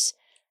it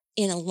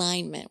in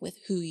alignment with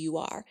who you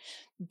are.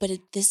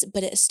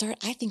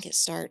 I think it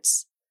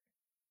starts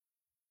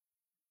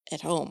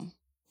at home.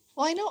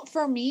 Well, I know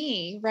for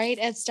me, right,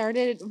 it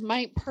started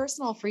my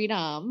personal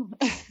freedom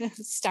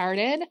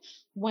started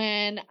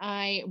when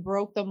I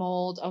broke the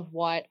mold of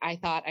what I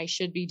thought I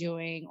should be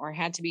doing or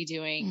had to be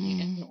doing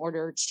Mm. in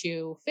order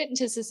to fit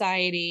into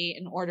society,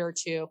 in order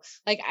to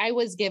like I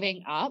was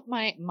giving up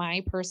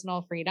my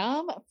personal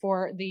freedom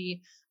for the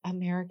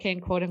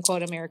American quote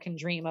unquote American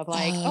dream of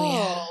like,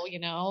 Oh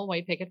yeah. oh,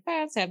 white picket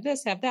fence, have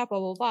this, have that, blah,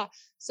 blah, blah.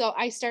 So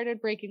I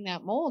started breaking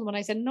that mold when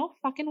I said, no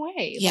fucking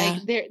way.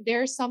 Like Yeah.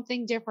 there's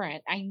something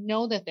different. I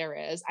know that there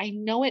is. I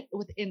know it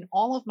within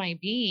all of my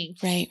being.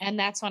 Right. And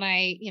that's when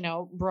I,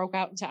 broke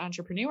out into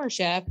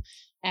entrepreneurship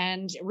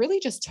and really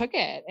just took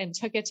it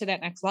to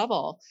that next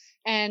level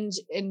and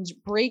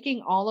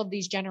breaking all of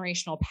these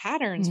generational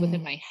patterns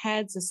within Mm. my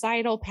head,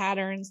 societal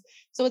patterns.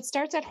 So it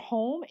starts at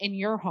home in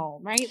your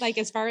home, right? Like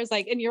as far as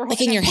like in your home,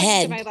 Like and in I'm your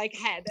pointing to my head. like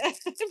head,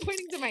 I'm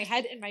pointing to my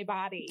head and my The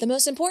body.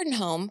 most important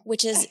home,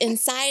 which is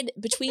inside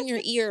between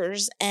your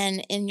ears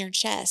and in your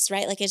chest,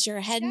 right? Like it's your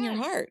head and your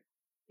Yes. heart.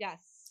 Yes.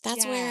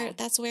 That's where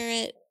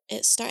Yeah.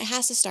 it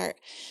has to start,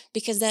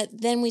 because that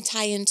then we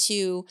tie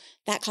into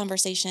that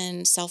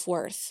conversation,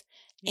 self-worth.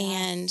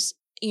 And Yes.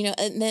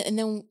 and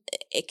then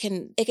it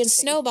can Faith.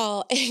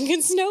 snowball, it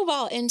can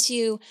snowball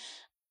into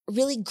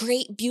really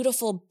great,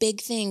 beautiful,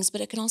 big things,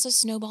 but it can also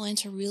snowball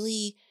into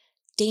really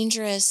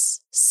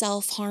dangerous,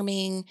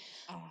 self-harming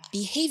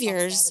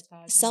behaviors, Self-sabotaging.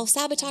 Yeah.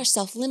 self-sabotage,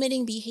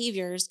 self-limiting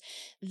behaviors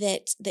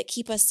that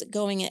keep us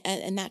going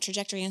in that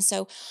trajectory. And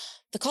so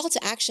the call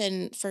to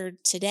action for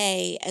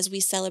today, as we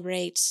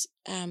celebrate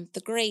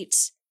the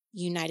great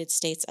United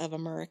States of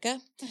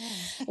America,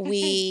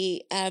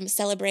 we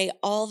celebrate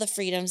all the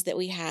freedoms that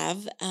we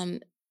have,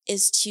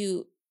 is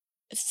to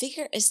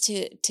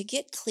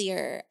get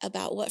clear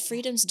about what Yeah.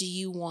 freedoms do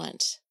you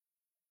want,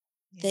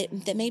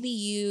 that maybe Yes.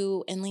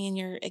 you, and Leanne,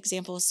 your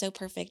example is so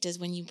perfect, is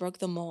when you broke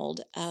the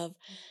mold of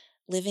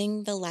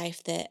living the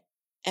life that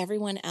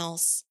everyone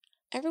else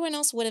everyone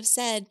else would have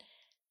said,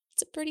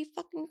 it's a pretty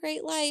fucking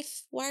great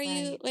life. Why are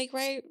you Right. like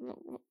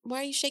why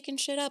are you shaking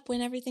shit up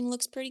when everything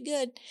looks pretty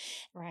good?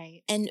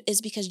 Right. And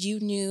it's because you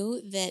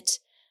knew that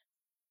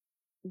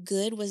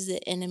good was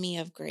the enemy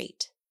of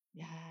great.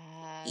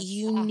 Yes.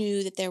 You Ah,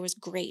 knew that there was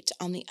great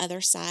on the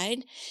other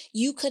side.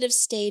 You could have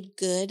stayed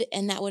good,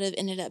 and that would have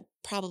ended up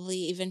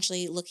probably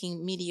eventually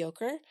looking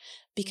mediocre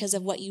because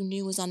of what mhm. you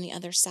knew was on the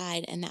other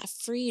side, and that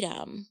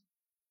freedom,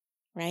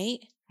 right?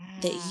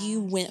 That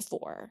you Yes. went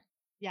for.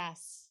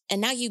 Yes.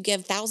 And now you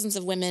give thousands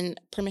of women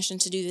permission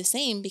to do the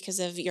same because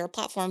of your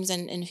platforms,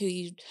 and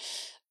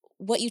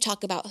what you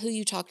talk about, who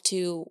you talk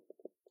to,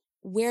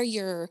 where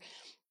you're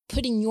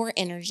putting your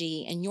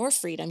energy and your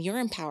freedom,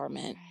 your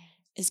empowerment, Right.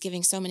 is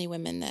giving so many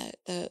women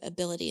the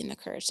ability and the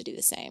courage to do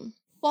the same.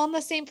 Well, and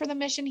the same for the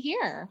mission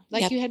here,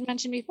 like Yep. you had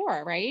mentioned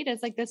before, right?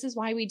 It's like this is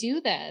why we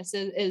do this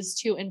is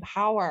to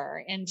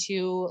empower and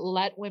to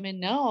let women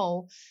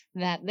know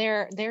that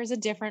there's a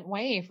different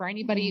way for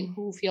anybody Mm,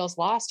 who feels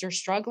lost or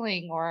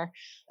struggling or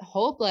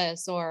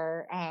hopeless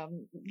or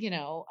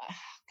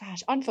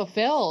gosh,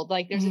 unfulfilled.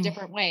 Like there's a mm,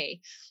 different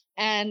way.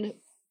 And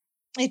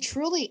it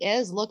truly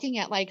is looking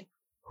at like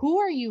who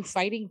are you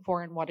fighting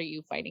for and what are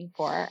you fighting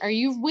for? Are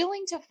you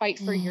willing to fight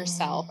for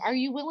yourself? Mm. Are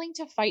you willing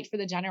to fight for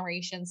the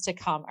generations to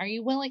come? Are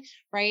you willing?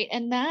 Right.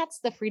 And that's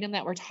the freedom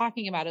that we're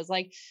talking about, is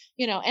like,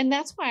 and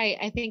that's why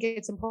I think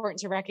it's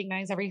important to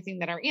recognize everything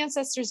that our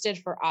ancestors did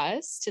for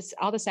us,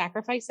 all the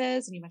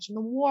sacrifices. And you mentioned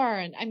the war.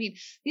 And I mean,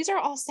 these are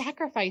all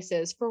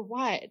sacrifices for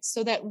what?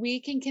 So that we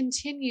can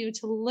continue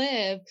to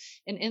live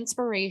in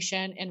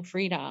inspiration and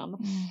freedom.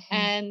 Mhm.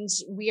 And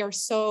we are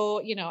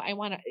so, I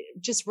want to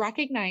just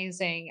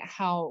recognizing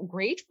how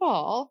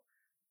grateful,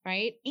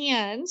 right?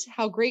 And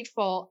how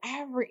grateful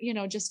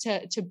just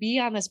to be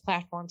on this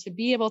platform, to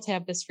be able to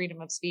have this freedom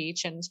of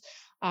speech and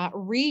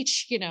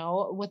reach,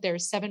 what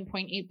there's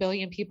 7.8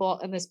 billion people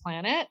on this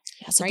planet,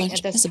 That's right? At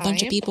this that's a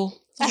bunch of time. people.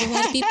 That's a whole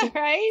lot of people.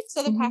 Right.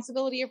 So the Mhm.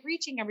 possibility of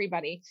reaching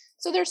everybody.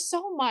 So there's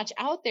so much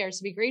out there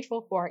to be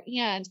grateful for.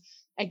 And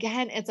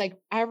again, it's like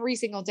every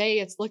single day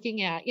it's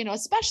looking at,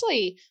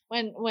 especially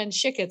when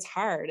shit gets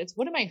hard, it's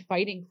what am I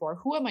fighting for?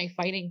 Who am I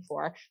fighting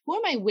for? Who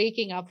am I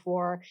waking up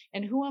for?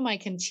 And who am I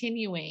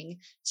continuing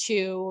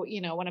to,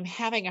 when I'm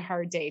having a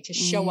hard day, to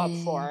show up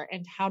for?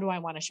 And how do I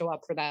want to show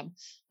up for them?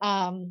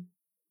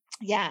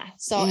 Yeah.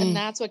 So, and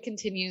that's what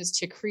continues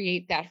to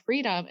create that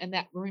freedom, and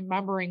that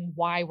remembering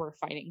why we're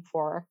fighting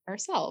for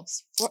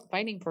ourselves,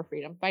 fighting for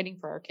freedom, fighting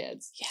for our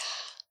kids. Yeah.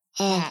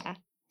 Yeah.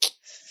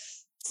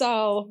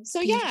 So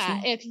yeah,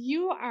 Beautiful. if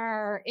you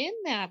are in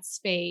that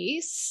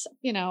space,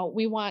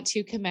 we want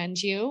to commend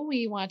you.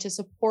 We want to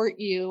support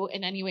you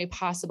in any way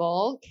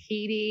possible.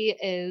 Katie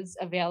is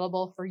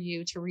available for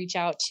you to reach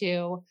out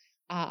to,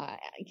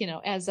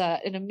 as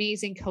an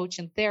amazing coach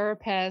and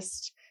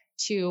therapist,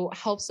 to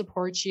help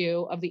support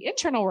you of the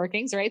internal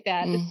workings, right?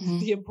 That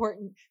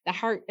the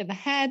heart and the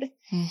head.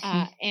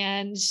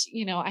 And,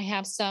 I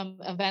have some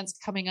events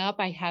coming up.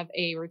 I have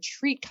a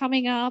retreat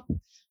coming up,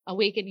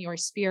 Awaken Your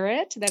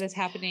Spirit, that is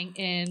happening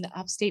in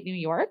upstate New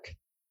York.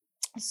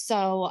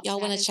 So y'all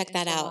want to is check in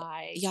that out.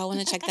 July. Y'all want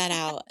to check that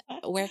out.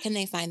 Where can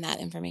they find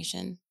that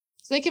information?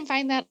 So they can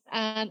find that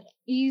on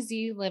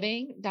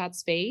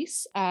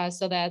easyliving.space.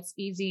 So that's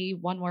easy,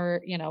 one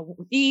word,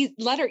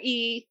 letter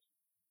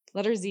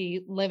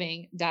Z,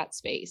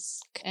 living.space.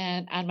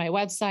 And on my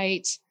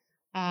website,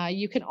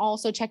 you can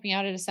also check me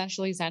out at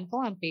Essentially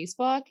Zenful on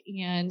Facebook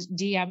and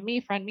DM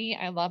me, friend me.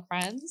 I love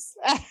friends.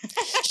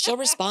 She'll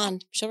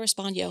respond. She'll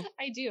respond, yo.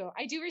 I do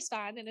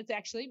respond, and it's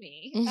actually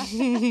me.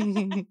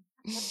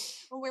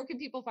 Well, where can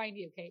people find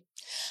you, Kate?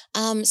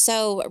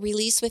 So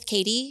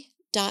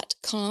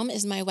releasewithkatie.com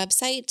is my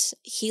website.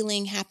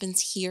 Healing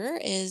Happens Here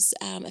is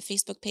a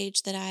Facebook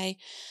page that I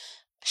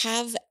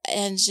have,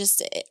 and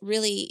just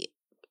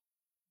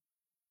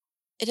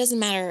it doesn't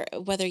matter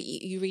whether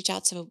you reach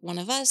out to one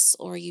of us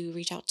or you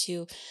reach out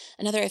to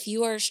another. If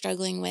you are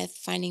struggling with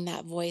finding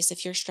that voice,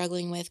 if you're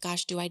struggling with,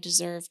 gosh, do I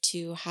deserve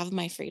to have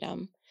my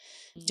freedom?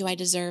 Do I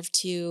deserve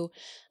to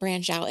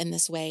branch out in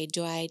this way?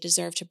 Do I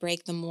deserve to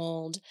break the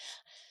mold?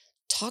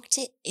 Talk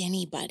to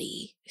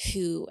anybody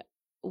who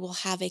will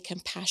have a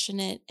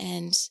compassionate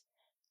and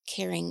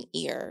caring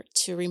ear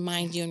to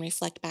remind you and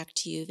reflect back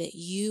to you that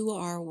you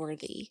are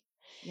worthy.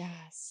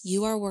 Yes.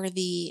 You are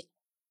worthy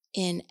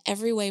in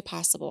every way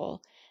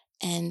possible.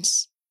 And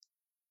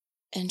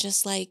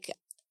just like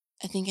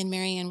I think in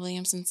Marianne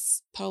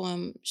Williamson's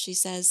poem, she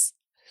says,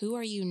 who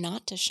are you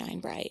not to shine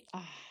bright?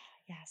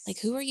 Yes. Like,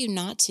 who are you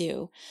not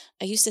to?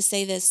 I used to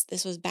say this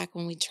was back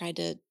when we tried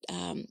to,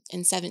 in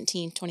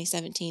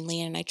 2017,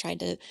 Leanne and I tried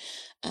to,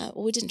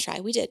 we didn't try,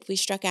 we did. We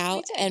struck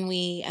out and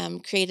we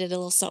created a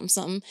little something,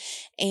 something.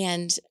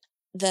 And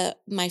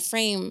my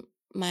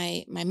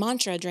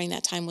mantra during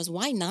that time was,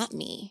 why not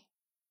me?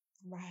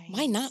 Right.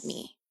 Why not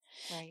me?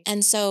 Right.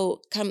 And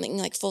so coming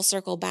like full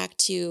circle back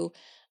to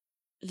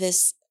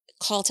this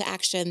call to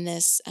action,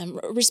 this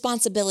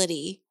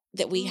responsibility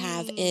that we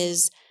have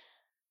is,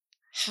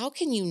 how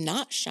can you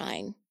not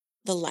shine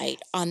the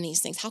light on these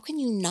things? How can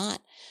you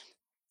not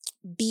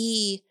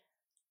be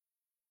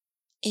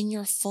in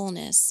your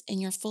fullness,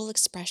 in your full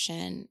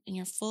expression, in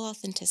your full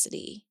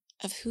authenticity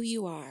of who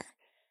you are?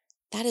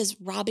 That is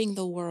robbing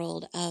the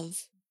world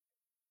of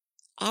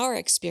our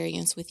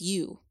experience with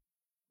you.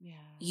 Yeah.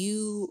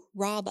 You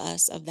rob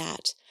us of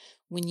that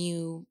when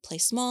you play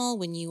small,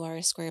 when you are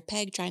a square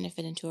peg trying to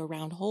fit into a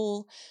round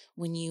hole,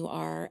 when you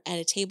are at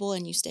a table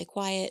and you stay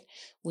quiet,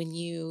 when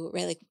you,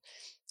 right, like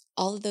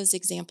all of those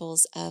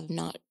examples of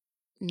not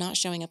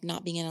showing up,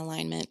 not being in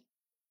alignment.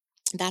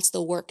 That's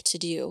the work to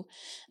do.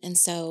 And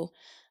so,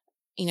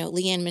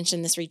 Leanne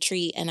mentioned this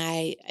retreat, and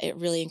I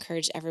really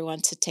encourage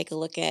everyone to take a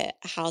look at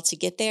how to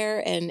get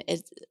there. And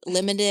it's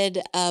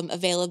limited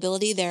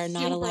availability. There are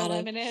not Super a lot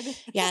limited.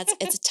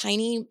 it's a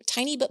tiny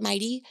but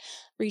mighty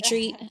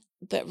retreat.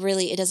 But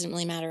really, it doesn't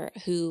really matter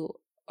who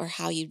or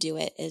how you do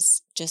it.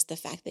 Is just the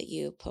fact that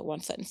you put one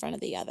foot in front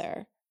of the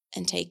other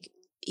and take,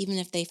 even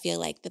if they feel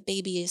like the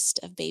babiest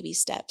of baby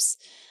steps,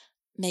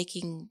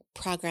 making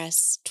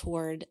progress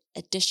toward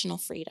additional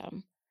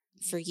freedom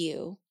for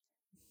you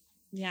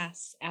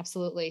Yes,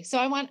 absolutely. So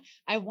I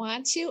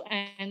want to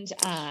end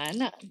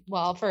on,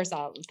 well, first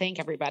I'll thank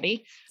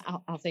everybody.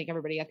 I'll thank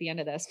everybody at the end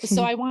of this. But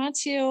so I want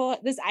to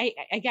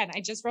again,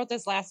 I just wrote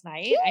this last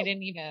night. I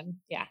didn't even,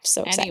 yeah.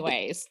 So excited.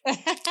 Anyways.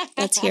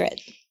 Let's hear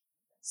it.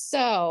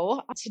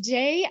 So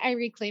today I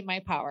reclaim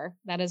my power.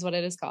 That is what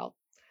it is called.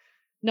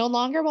 No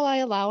longer will I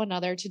allow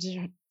another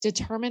to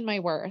determine my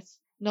worth.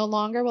 No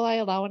longer will I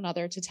allow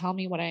another to tell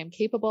me what I am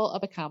capable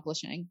of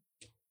accomplishing.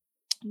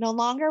 No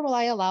longer will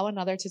I allow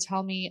another to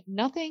tell me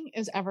nothing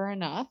is ever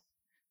enough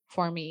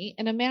for me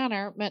in a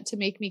manner meant to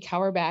make me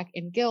cower back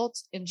in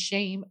guilt and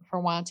shame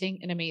for wanting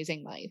an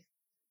amazing life.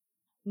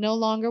 No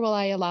longer will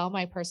I allow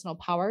my personal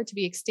power to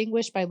be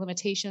extinguished by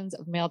limitations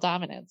of male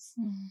dominance.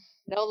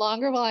 No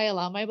longer will I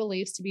allow my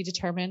beliefs to be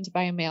determined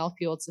by a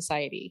male-fueled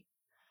society.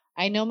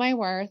 I know my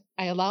worth.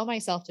 I allow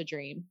myself to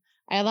dream.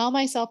 I allow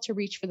myself to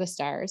reach for the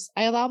stars.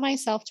 I allow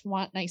myself to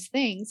want nice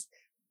things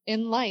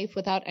in life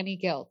without any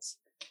guilt.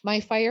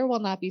 My fire will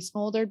not be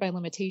smoldered by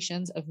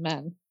limitations of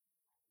men.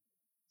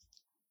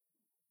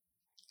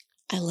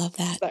 I love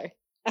that. Sorry.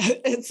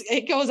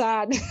 It goes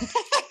on.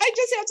 I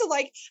just have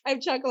to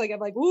I'm chuckling. I'm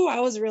like, ooh, I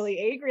was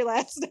really angry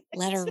last night.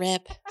 Let her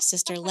rip,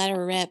 sister. Let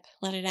her rip.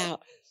 Let it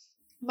out.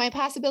 My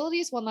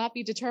possibilities will not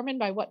be determined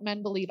by what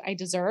men believe I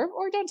deserve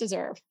or don't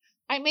deserve.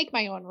 I make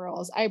my own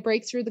rules. I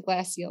break through the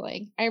glass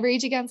ceiling. I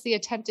rage against the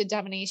attempted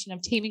domination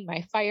of taming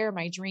my fire,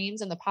 my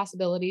dreams, and the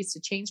possibilities to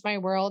change my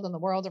world and the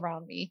world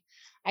around me.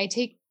 I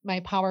take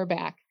my power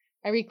back.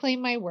 I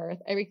reclaim my worth.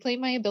 I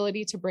reclaim my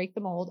ability to break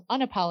the mold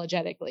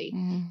unapologetically.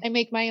 I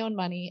make my own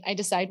money. I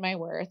decide my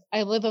worth.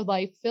 I live a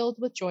life filled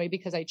with joy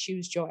because I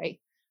choose joy.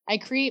 I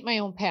create my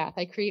own path.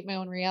 I create my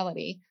own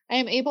reality. I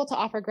am able to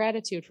offer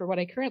gratitude for what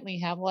I currently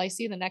have while I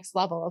see the next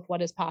level of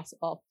what is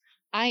possible.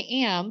 I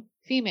am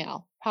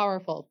female,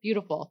 powerful,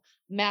 beautiful,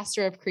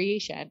 master of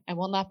creation. I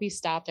will not be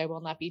stopped. I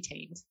will not be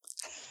tamed.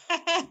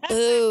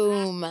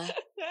 Boom.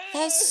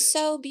 That's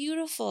so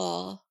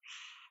beautiful.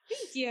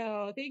 Thank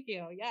you. Thank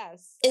you.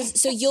 Yes.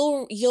 So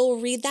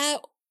you'll read that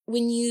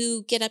when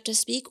you get up to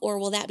speak, or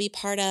will that be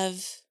part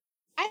of?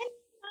 I'm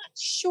not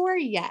sure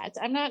yet.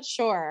 I'm not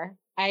sure.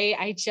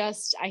 I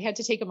had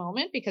to take a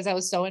moment because I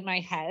was so in my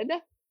head,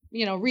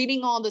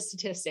 reading all the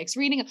statistics,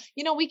 we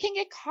can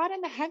get caught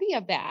in the heavy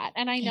of that.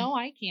 And I know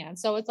I can.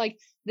 So it's like,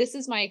 this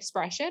is my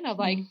expression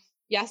of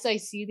yes, I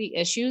see the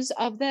issues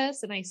of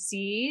this and I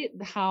see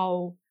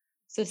how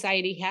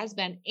society has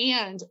been,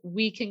 and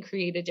we can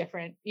create a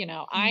different,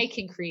 we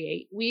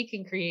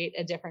can create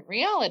a different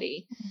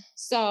reality.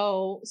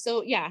 So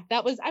yeah,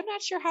 I'm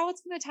not sure how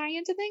it's going to tie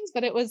into things,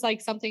 but it was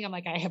like something I'm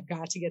like, I have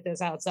got to get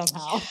this out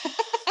somehow.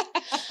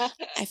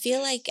 I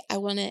feel like I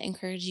want to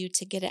encourage you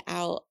to get it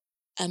out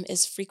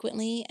as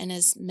frequently and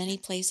as many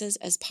places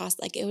as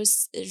possible. Like it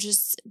was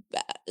just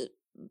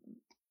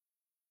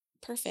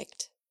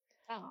perfect.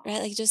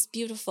 Right? Like just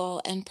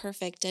beautiful and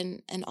perfect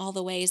and all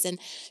the ways and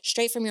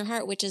straight from your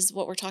heart, which is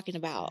what we're talking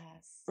about,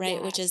 right?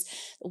 Yes. Which is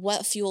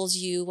what fuels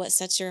you, what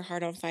sets your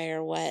heart on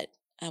fire, what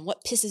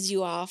pisses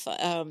you off.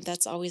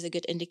 That's always a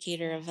good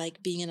indicator of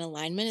like being in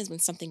alignment is when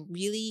something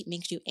really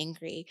makes you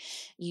angry.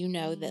 You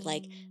know that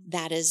like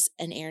that is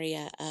an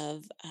area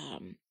of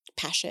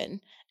passion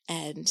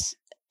and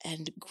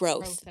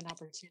growth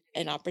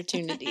and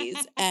opportunities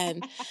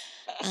and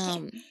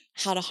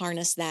how to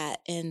harness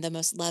that in the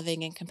most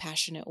loving and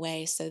compassionate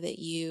way so that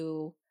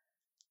you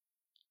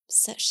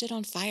set shit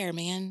on fire,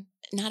 man.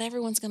 Not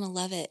everyone's going to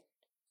love it.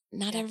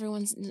 Not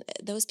everyone's,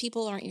 those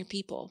people aren't your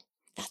people.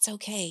 That's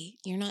okay.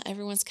 You're not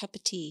everyone's cup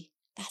of tea.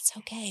 That's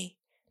okay.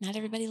 Not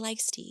everybody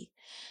likes tea,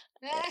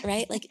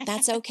 right? Like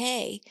that's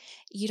okay.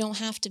 You don't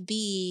have to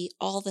be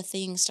all the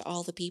things to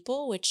all the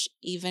people, which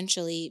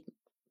eventually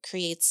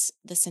creates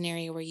the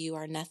scenario where you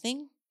are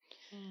nothing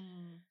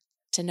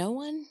to no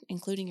one,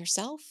 including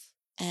yourself.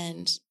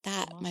 And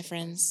that, my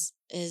friends,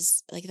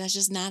 is like, that's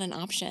just not an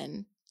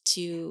option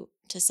to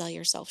sell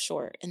yourself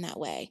short in that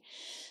way.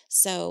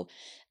 So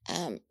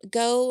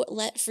go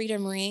let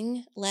freedom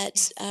ring.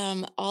 Let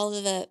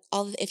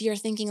if you're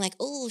thinking like,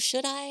 oh,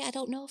 should I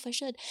don't know if I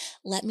should.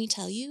 Let me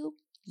tell you,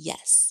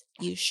 yes,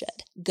 you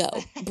should. Go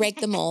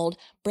break the mold,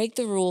 break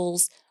the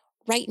rules,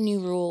 write new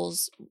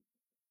rules,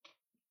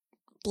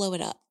 blow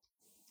it up.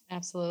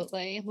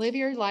 Absolutely. Live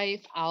your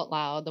life out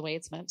loud the way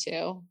it's meant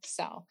to.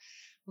 So,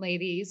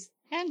 ladies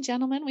and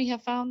gentlemen, we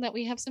have found that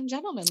we have some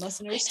gentlemen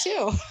listeners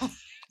too.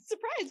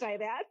 Surprised by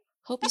that.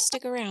 Hope you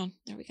stick around.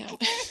 There we go.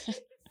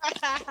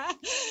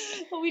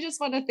 Well, we just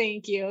want to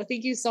thank you.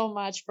 Thank you so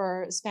much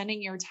for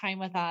spending your time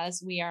with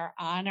us. We are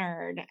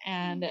honored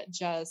and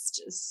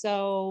just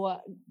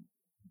so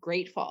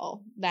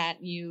grateful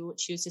that you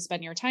choose to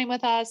spend your time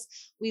with us.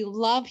 We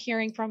love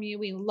hearing from you.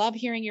 We love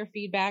hearing your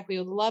feedback. We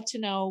would love to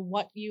know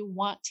what you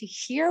want to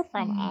hear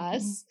from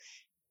us.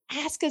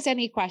 Ask us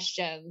any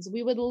questions.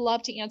 We would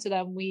love to answer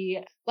them.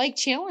 We like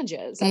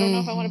challenges. I don't know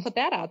if I want to put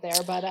that out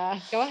there, but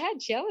go ahead,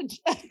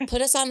 challenge.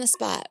 Put us on the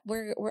spot.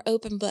 We're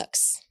open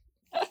books.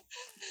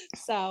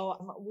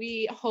 So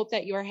we hope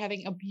that you are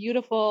having a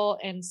beautiful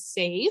and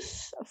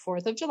safe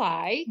 4th of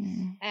July,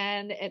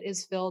 and it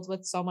is filled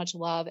with so much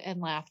love and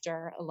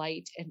laughter,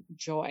 light and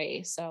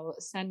joy. So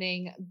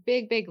sending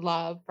big, big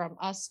love from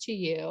us to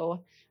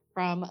you,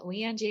 from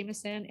Leanne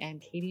Jameson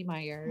and Katie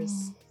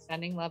Myers,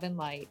 sending love and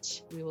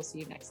light. We will see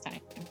you next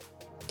time.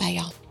 Bye,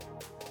 y'all.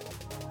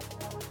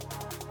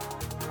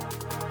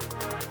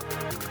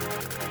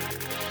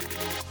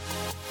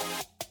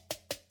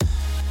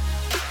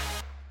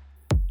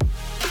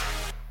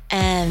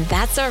 And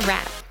that's a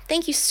wrap.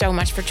 Thank you so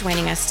much for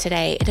joining us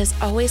today. It is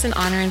always an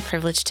honor and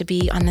privilege to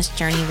be on this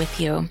journey with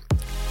you.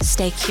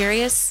 Stay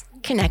curious,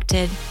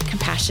 connected,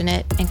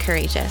 compassionate, and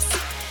courageous.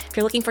 If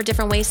you're looking for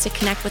different ways to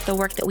connect with the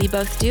work that we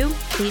both do,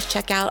 please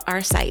check out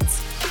our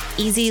sites.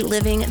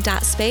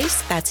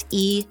 EasyLiving.space, that's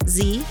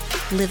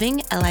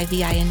EasyLiving,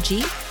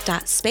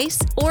 LIVING.space,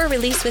 or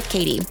Release with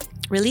Katie.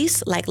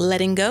 Release like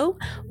letting go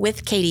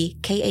with Katie,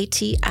 KATIE.com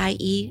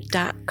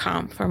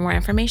for more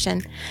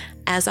information.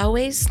 As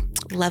always,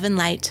 love and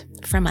light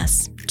from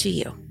us to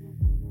you.